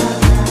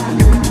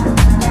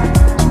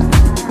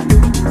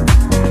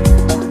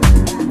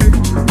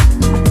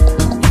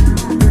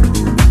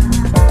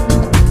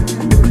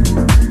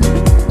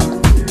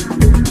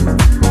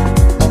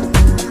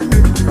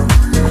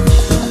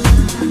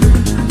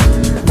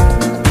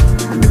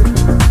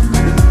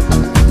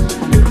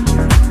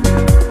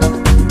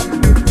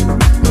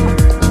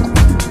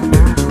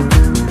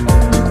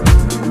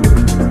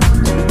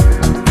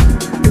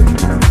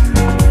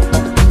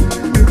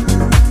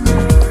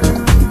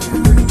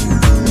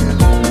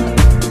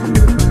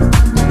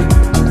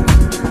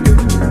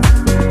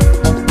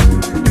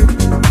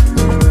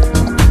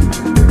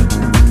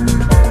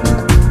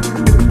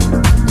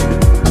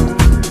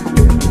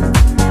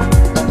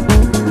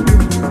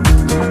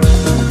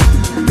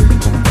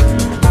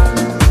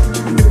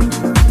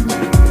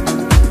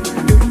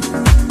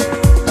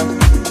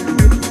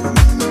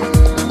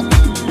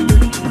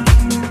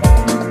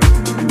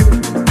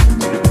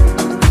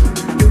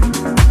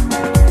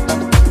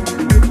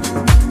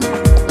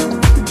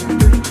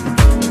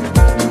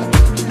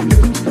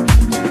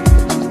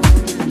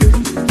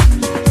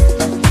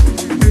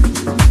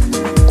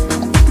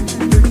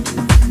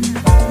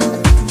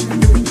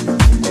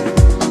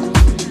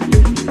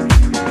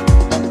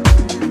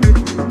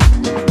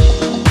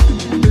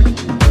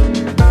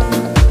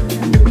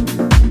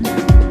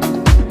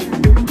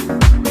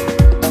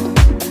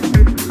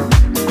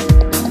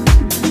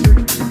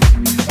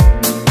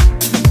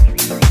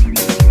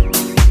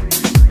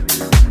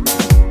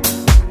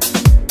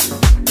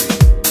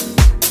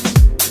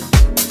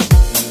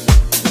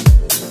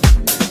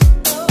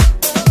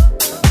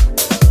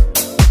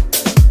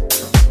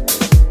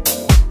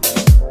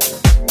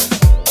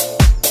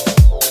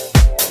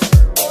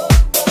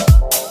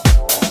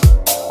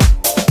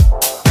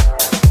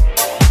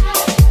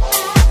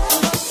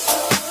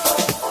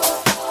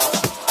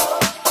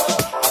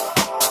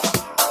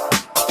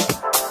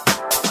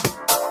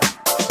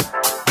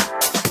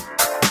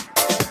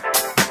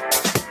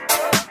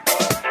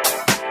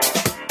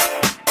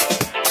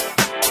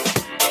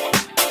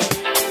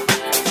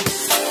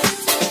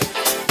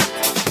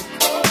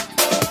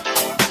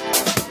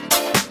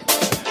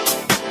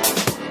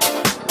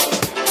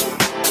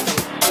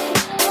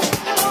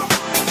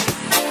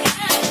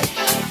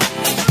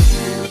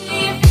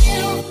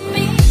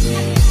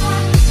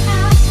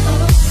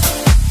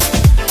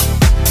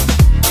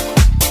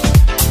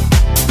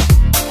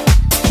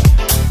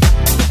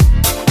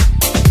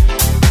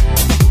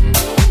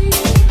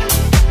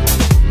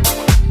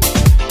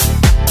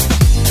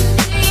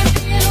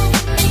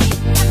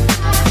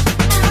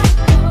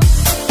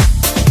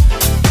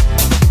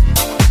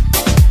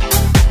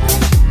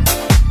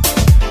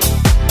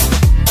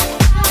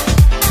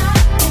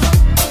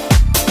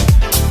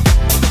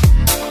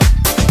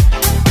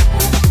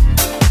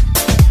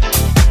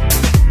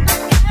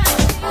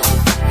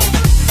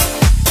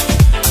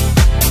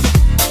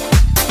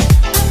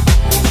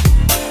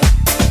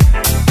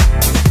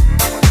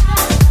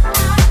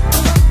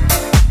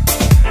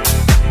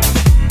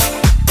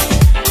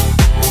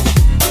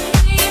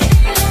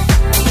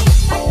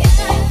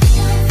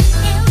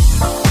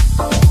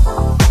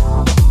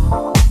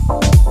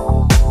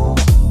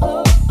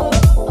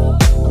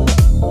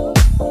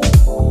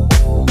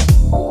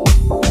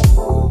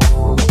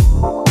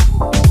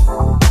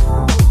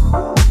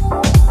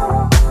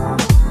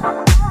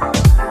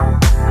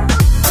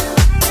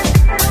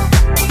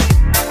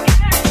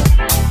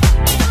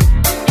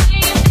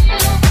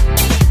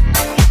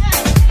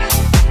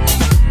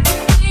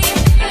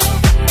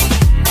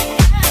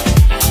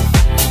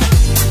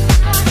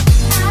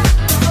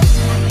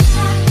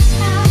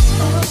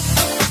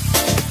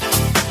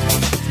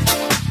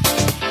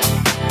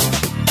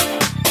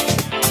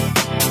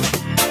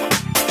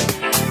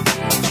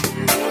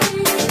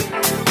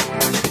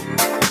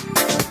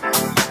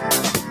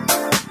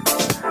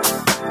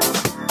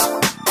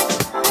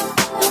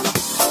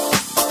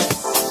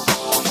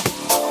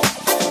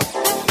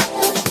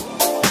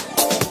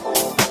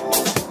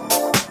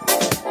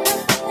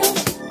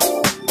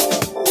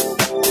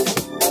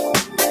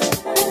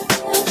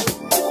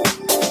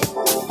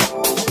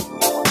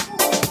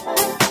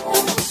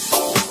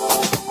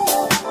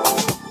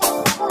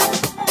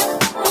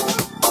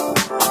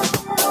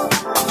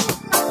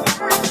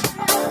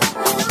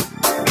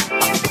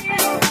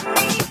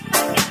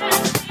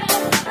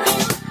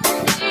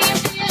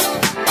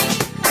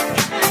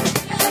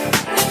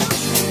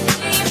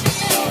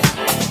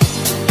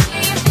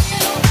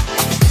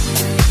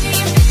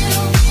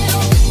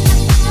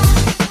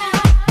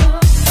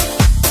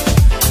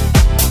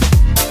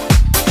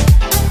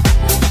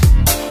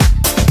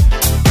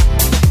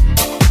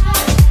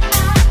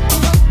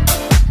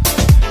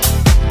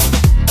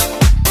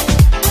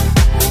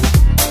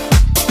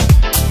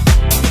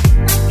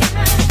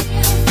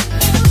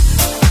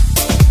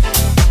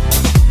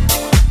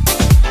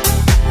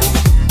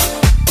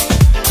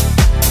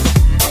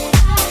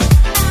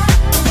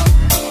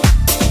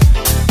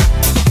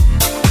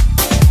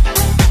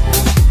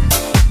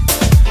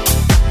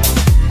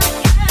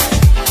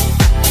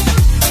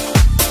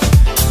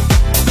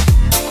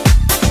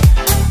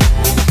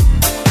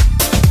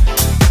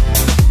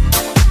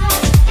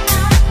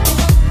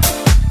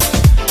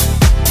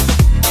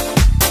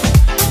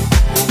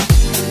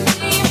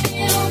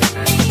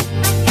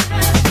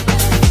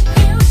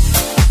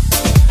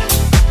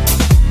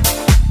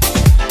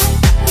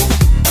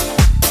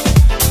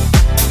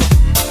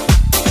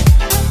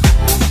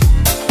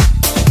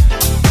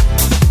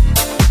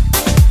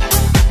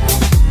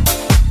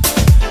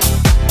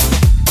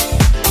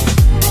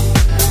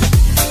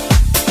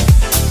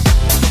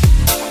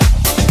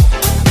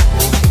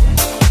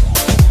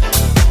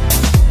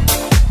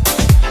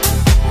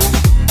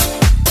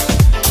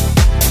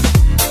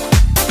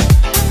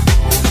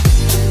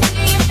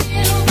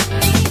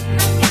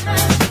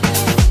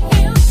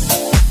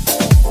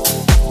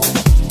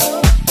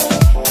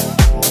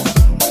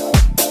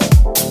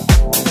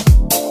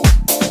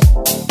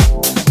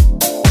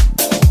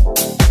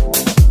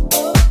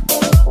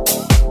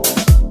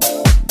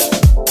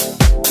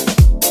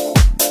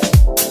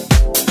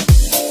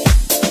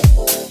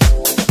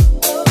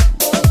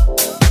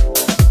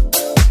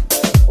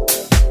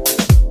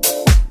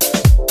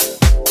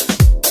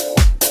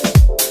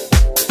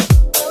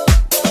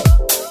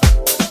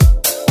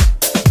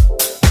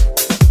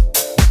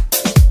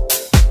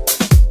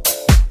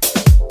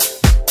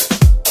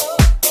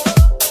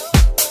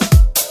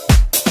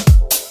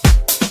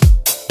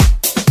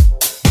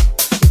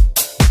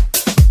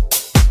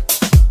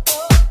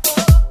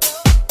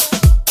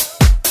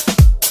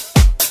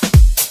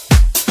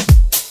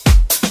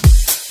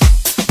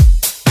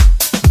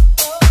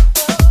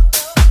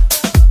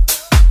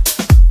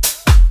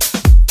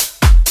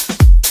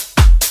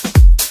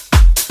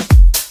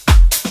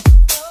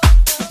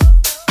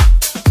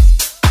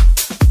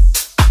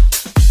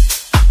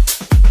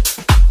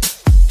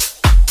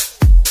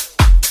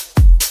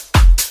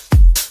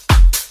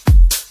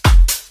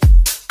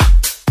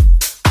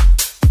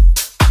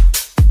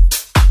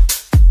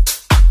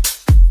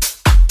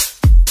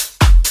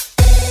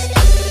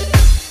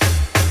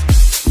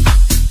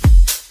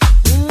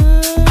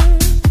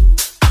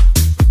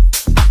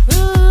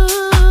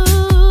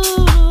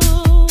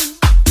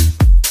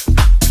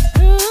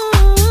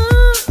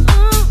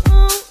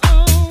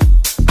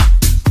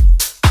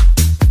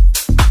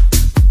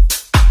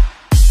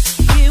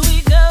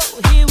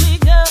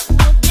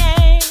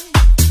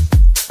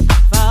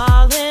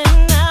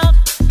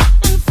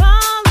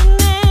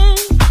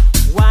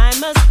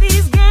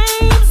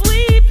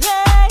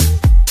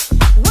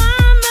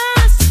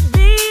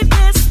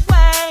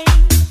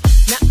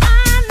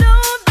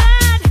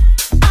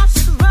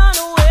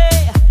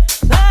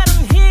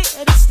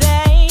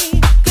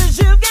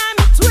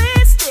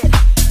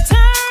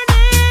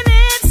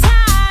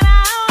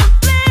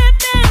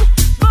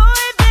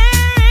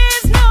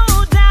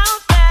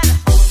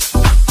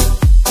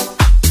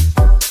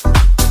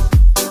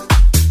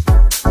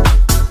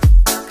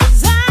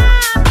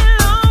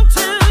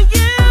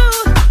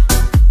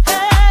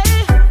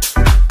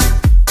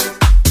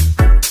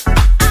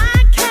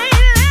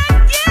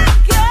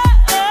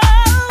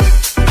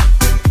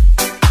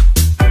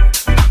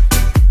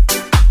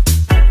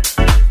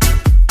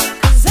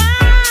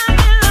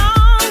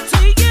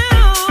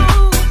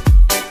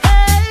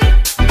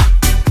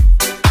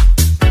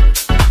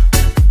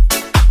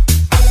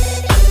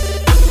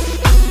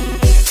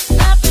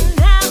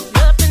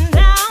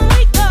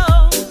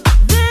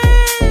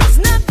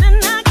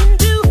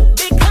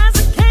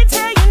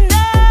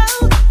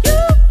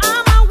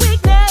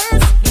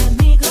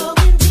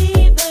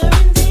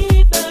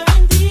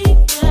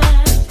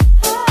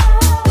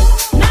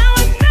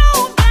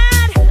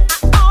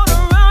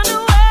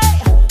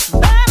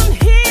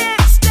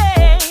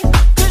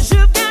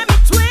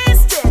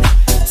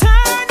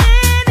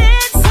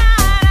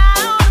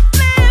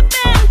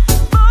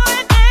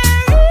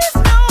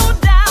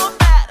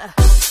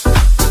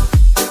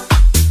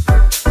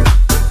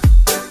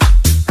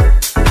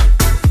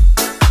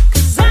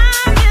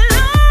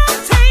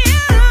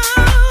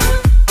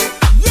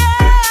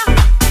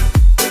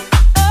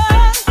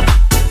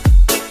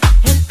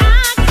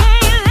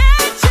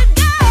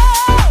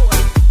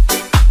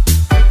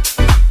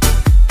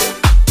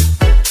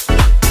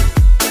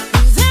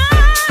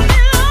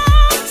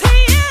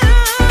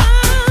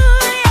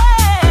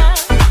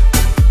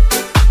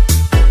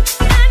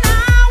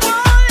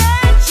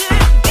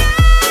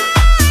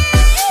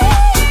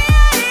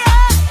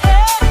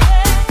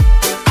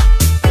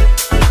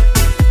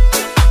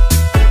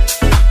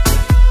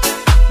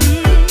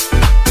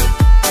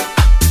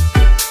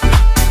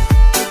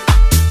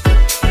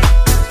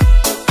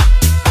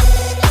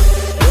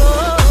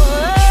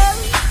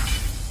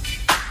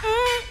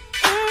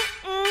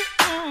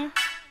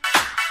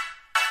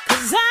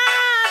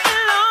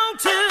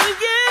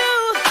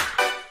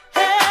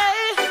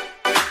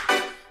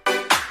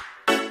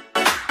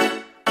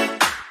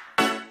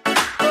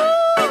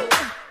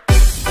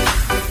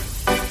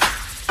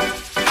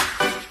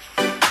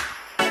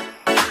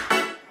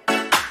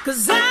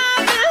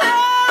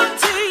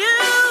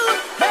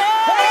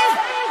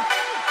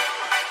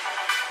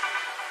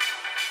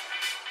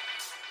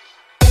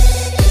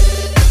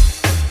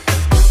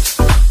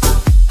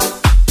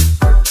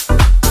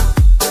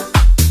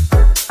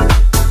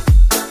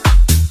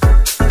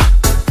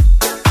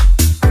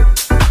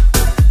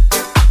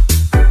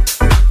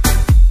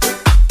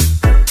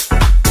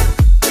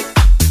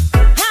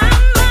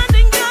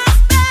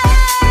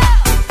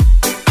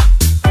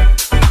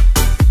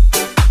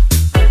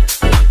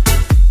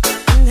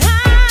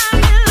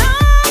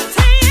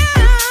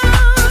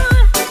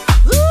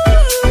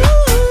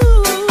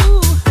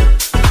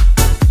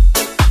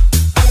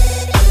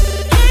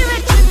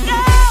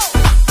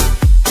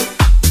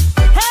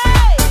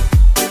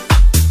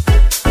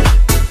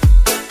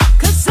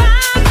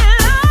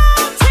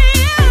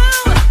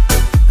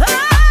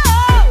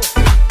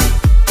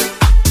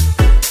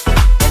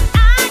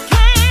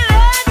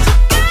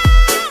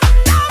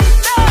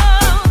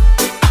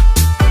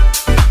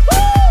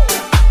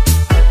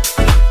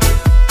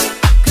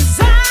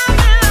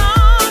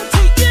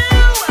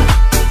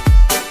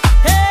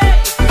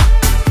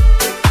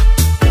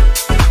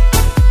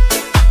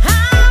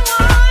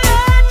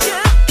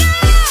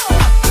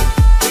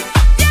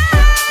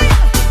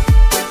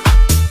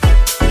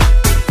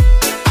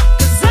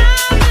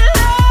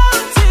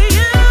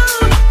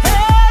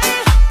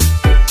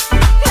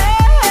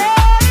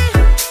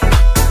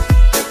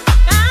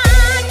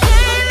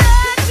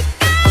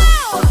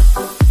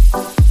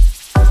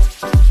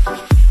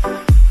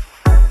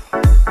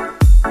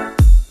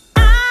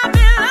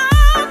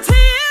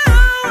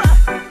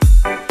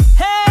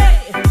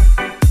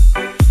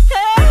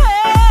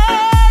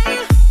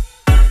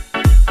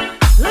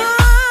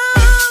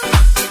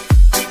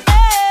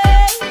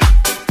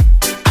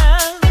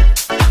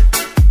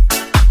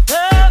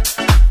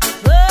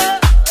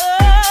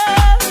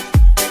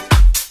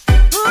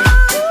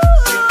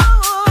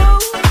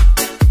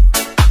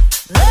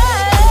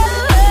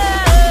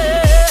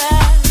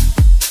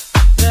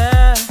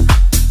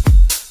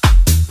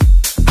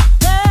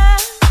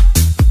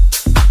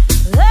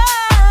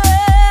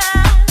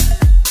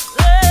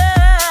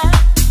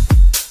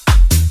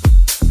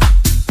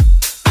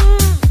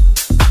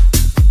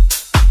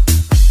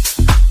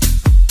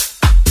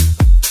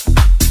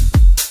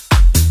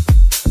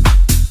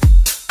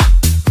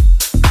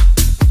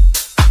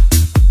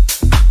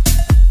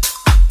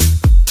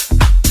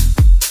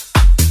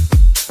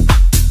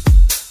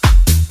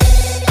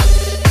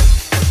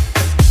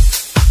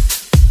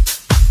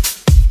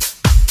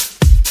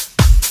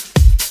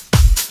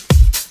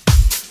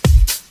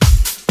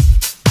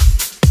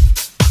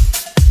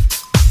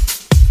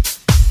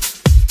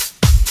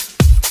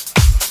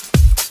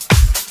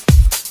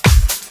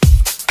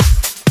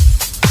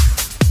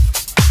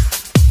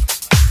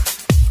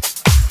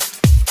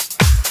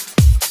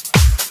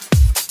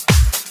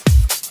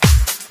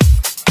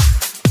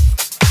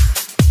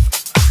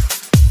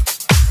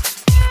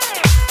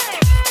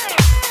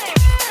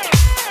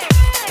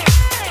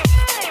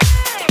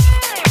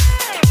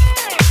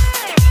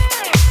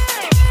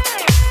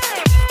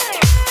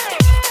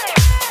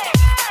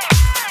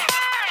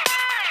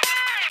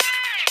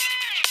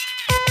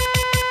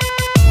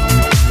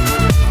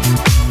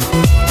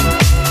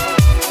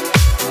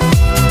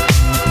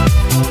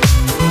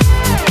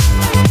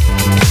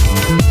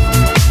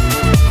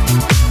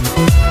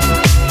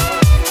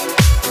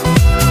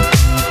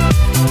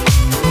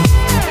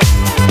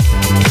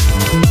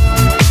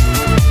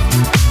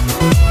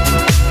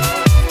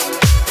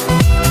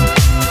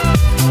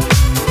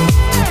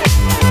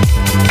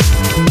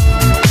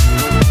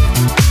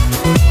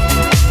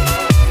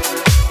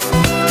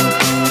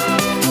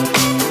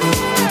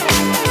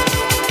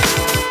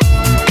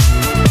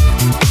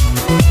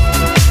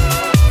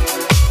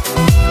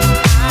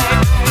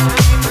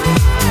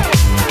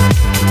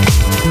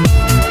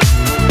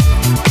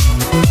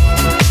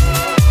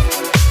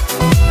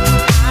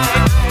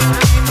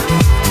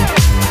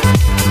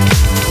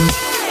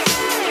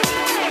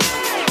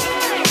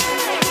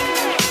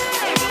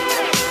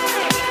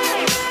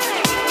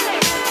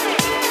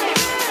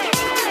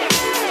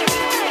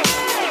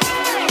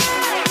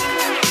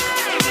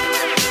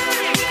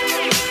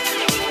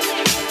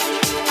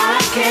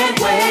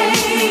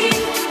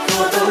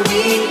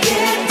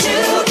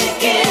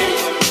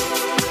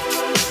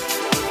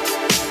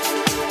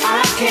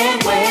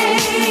 can't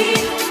wait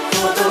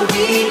for the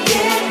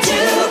weekend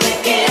to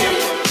begin.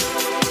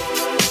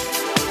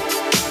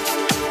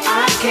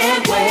 I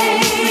can't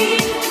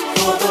wait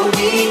for the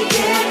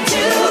weekend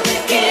to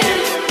begin.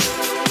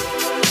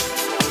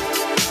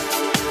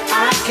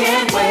 I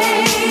can't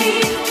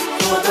wait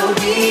for the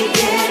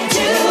weekend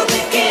to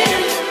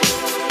begin.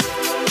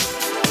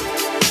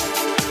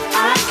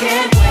 I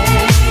can't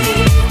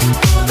wait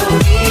for the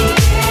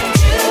weekend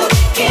to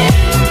begin.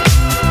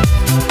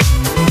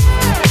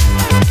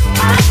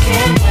 I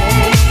can't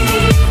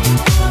wait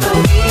for the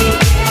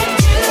weekend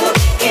to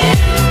begin.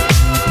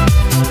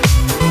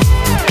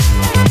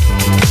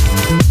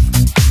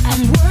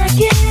 I'm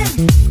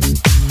working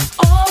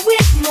all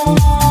week long.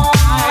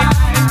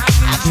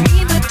 I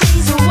dream the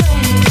days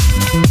away.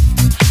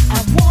 I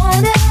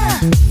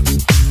wanna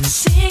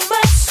sing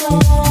my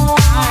song.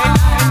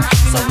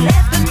 So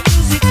let the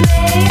music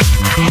play.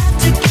 I have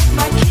to get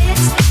my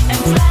kids and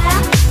fly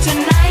out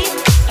tonight.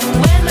 And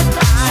when the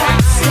clock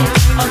strikes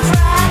 6 on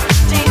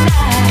Friday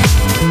night,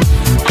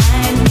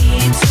 I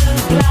need to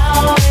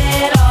blow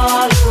it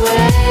all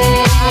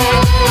away.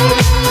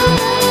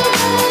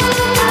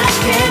 I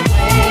can't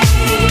wait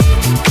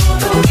for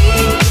the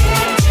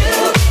weekend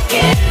to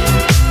begin.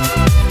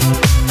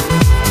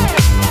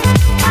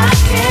 I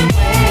can't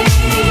wait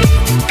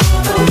for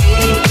the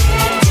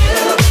weekend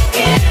to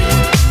begin.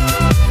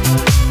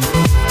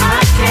 I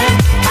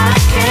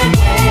can't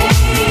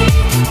wait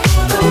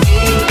for the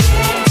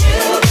weekend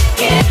to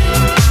begin.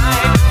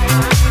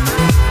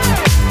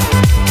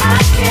 I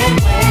can't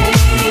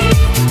wait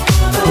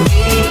for the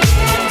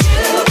weekend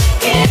to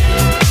begin.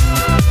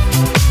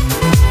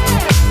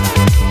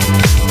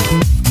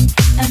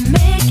 I'm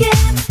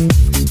making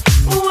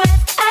what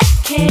I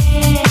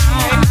can.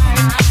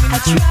 I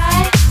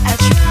try.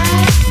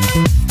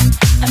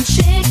 I'm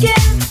shaking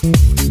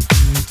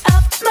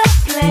up my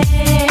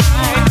plate,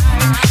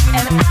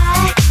 and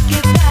I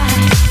get by.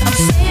 I'm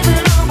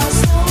saving all my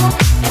soul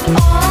and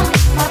all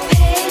my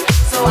pain,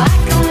 so I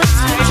can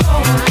lose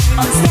control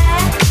on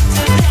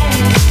Saturday.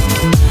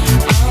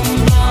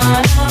 I'm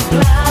gonna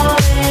blow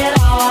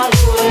it all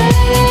away.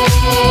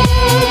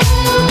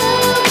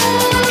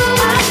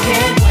 I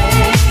can't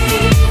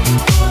wait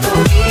for the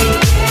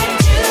weekend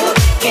to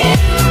begin.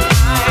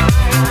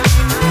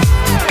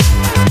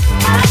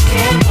 I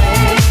can't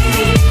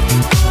wait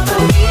for the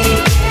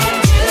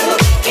weekend to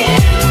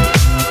begin. I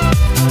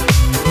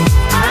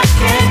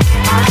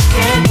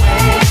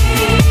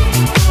can't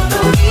wait for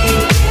the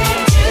weekend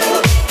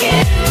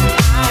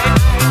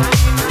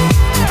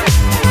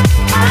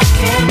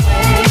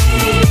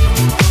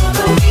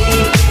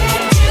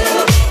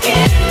to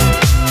begin.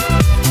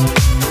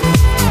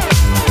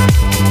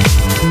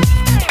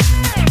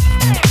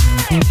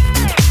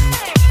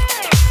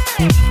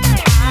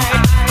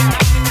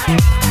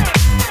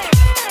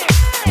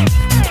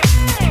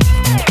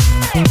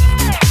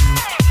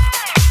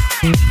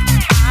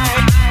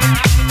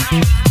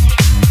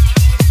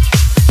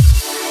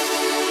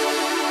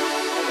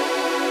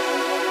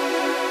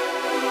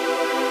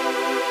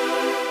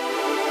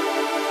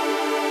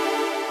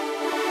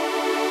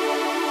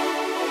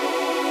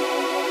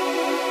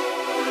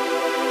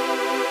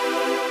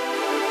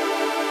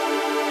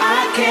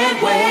 I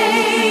can't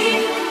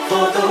wait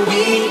for the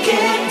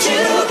weekend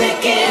to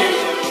begin.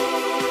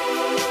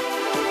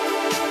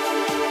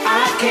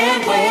 I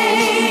can't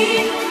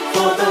wait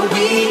for the weekend to begin. I can't wait for the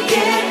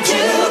weekend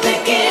to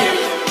begin.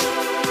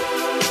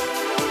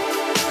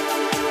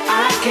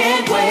 I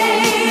can't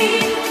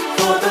wait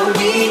for the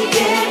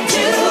weekend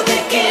to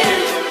begin.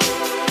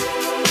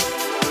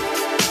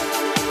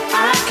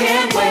 I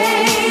can't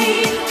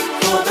wait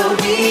for the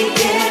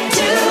weekend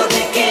to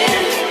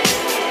begin.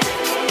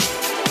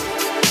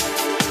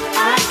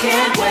 I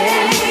can't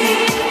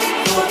wait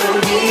for the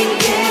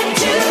weekend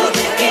to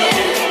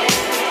begin.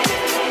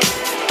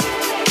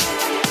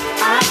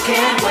 I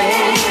can't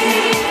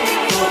wait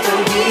for the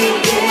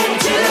weekend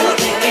to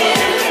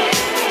begin.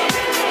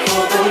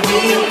 For the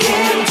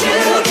weekend to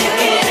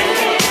begin.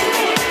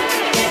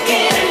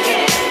 Begin.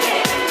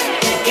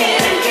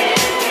 Begin.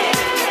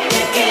 Begin.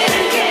 Begin.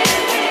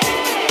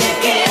 Begin.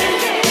 Begin.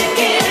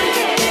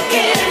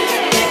 Begin.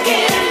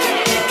 Begin.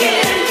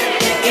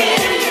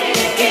 Begin.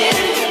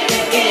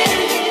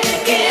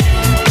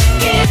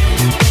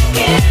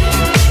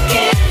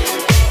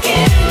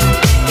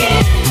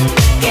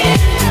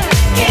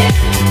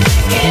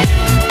 Begin.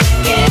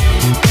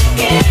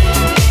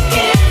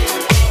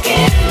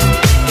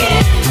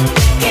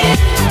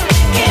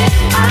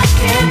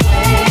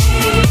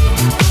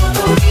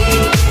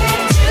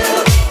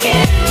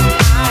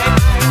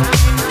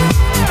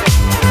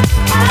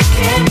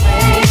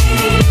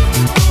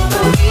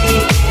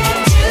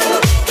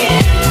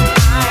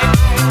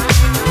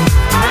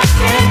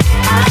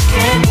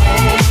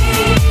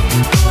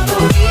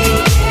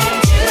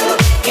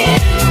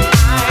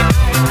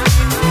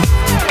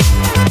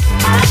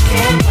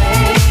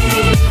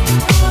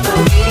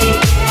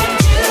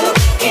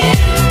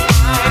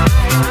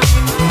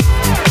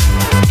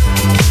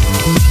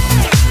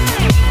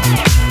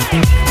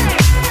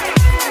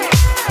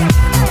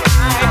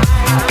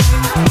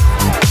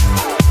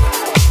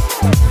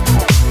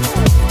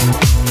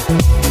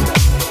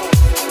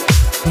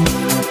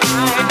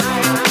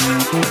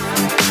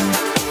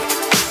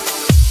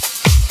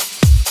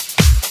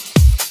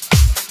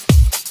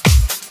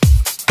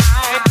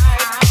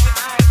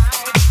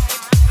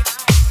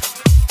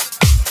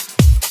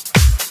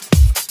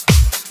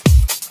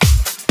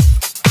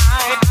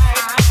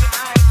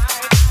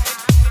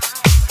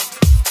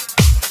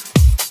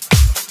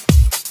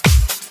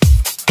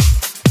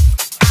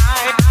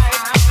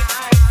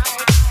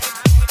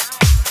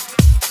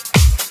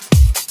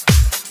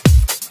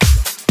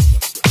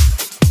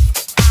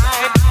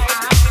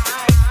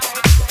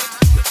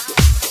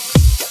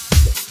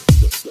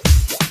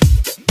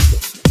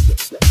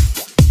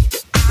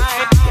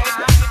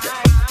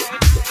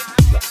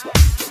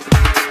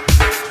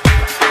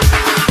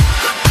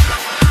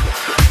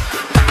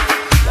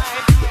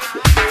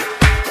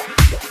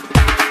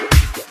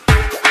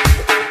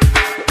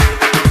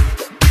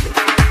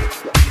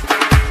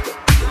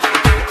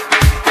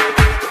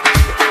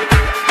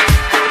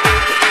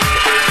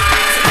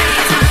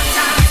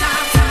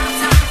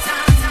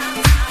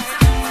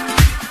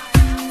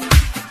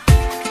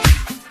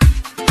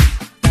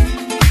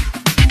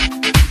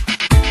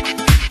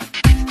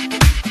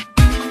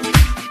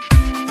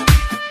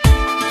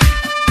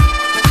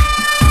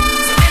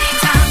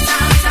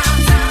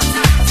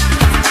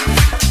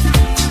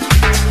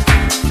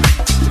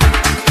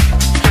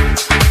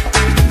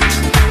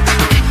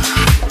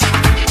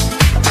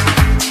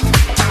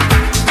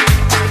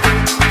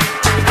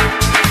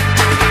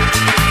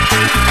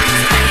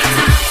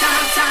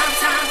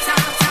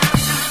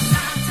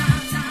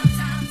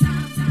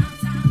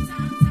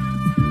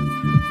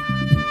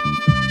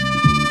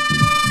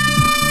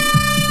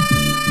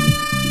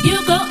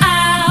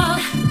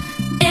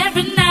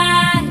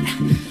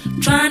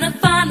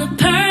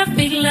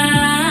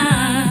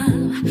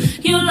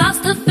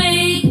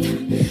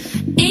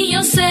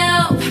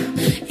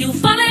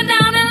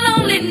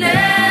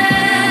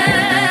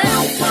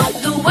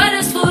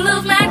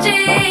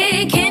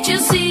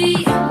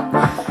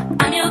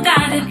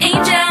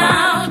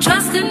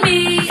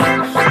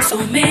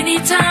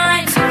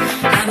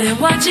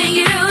 watching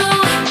you,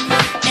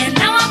 and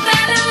now I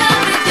fell in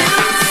love with you.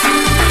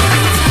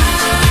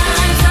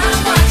 Sometimes I'm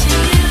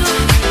watching you,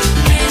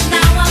 and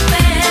now I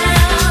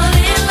fell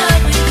in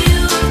love with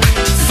you.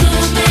 So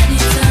many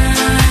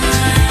times,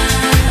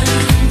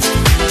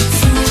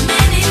 so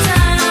many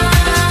times,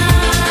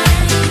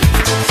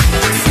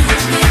 so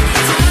many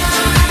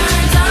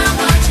times I'm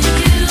watching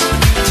you,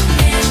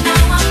 and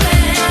now I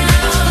fell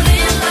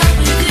in love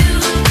with you.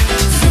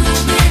 So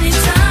many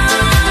times,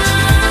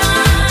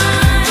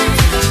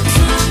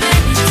 so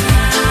many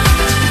times,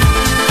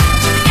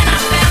 and I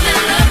fell in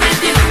love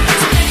with you.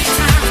 So many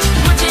times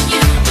watching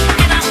you,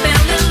 and I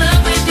fell in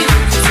love with you.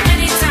 So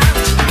many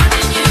times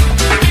watching you,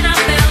 and I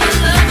fell in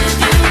love with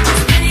you.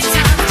 So many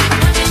times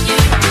watching you,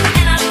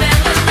 and I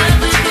fell in love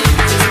with you.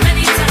 So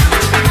many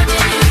times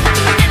watching you,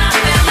 and I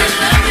fell in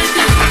love with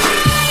you.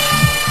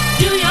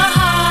 Do your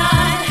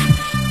heart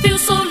feel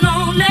so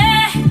lonely?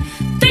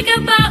 Think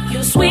about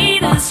your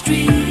sweetest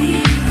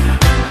dream.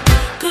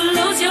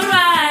 Close your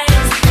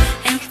eyes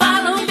and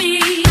follow me,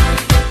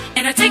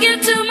 and I take you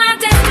to my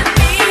destiny.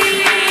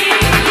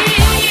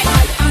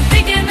 I'm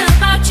thinking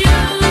about you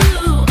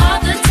all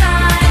the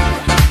time.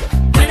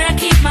 When I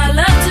keep my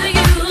love to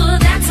you,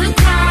 that's a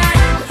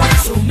crime.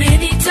 So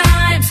many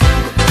times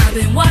I've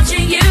been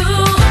watching you,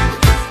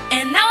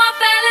 and now I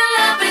fell in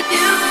love with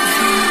you.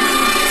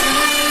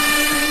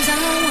 Sometimes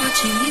I'm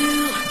watching you,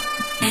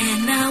 and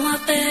now I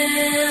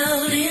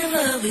fell in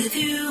love with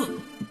you.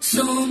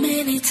 So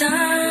many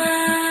times,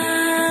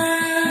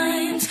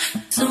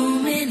 so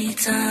many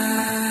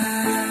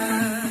times,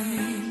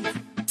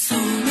 so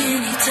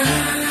many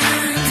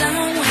times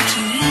I'm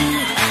watching you,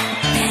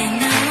 and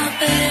now I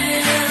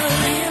fell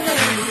in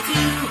love with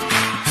you.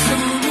 So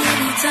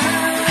many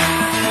times,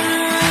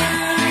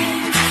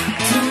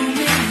 so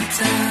many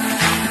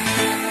times,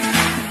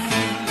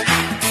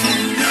 so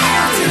many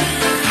times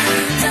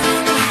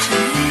I'm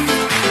watching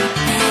you,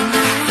 and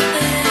now I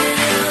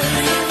fell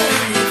in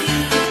love with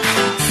you.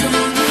 So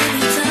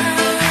many times,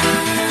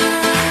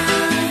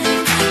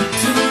 so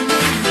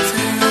many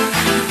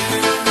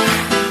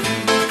times,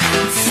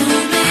 so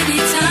many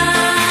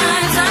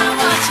times I'm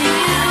watching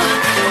you,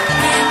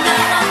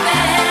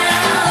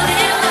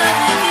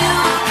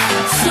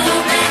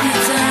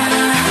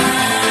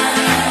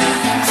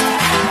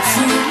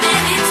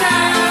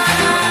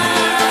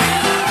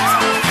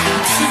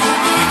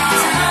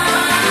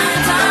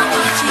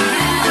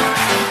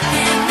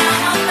 and now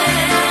I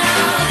fell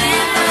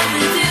in love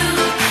with you.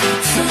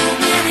 So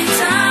many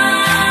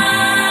times,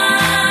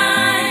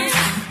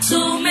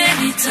 so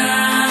many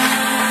times,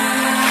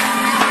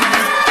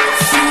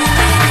 so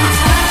many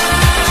times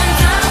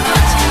I'm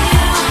watching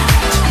you,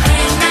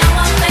 and now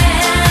I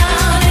fell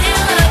in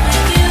love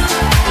with you.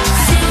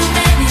 So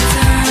many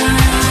times,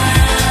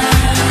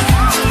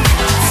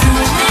 so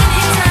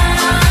many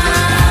times,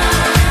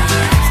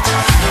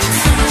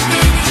 so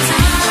many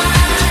times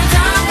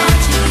I'm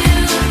watching you,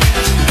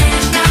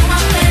 and now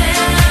I fell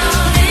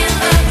in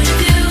love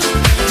with you.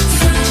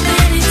 So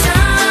many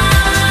times,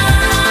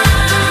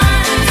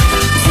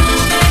 so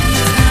many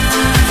times,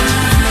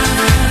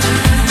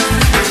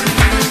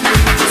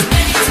 so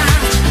many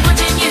times I'm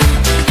watching you,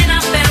 and now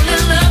I fell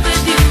in love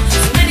with you.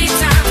 So many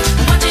times, so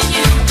many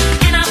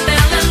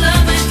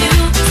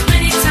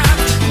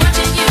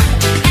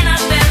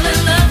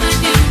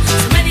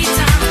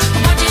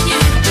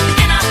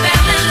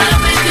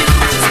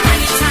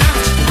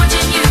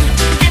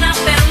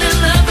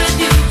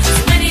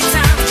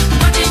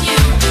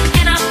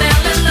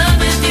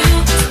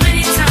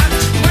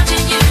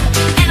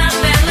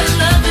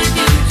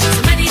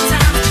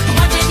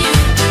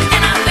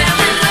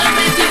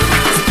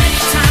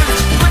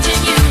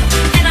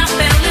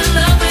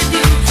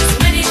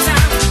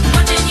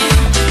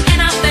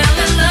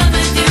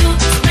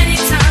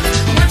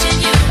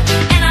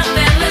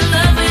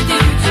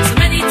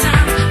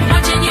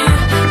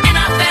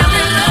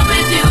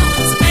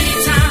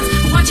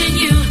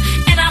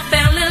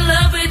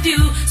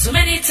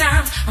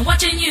I'm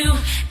watching you,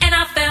 and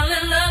I fell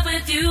in love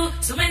with you.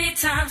 So many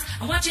times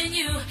I'm watching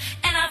you,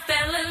 and I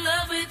fell in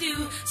love with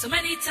you. So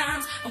many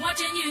times I'm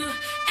watching you,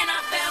 and I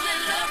fell in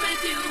love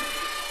with you.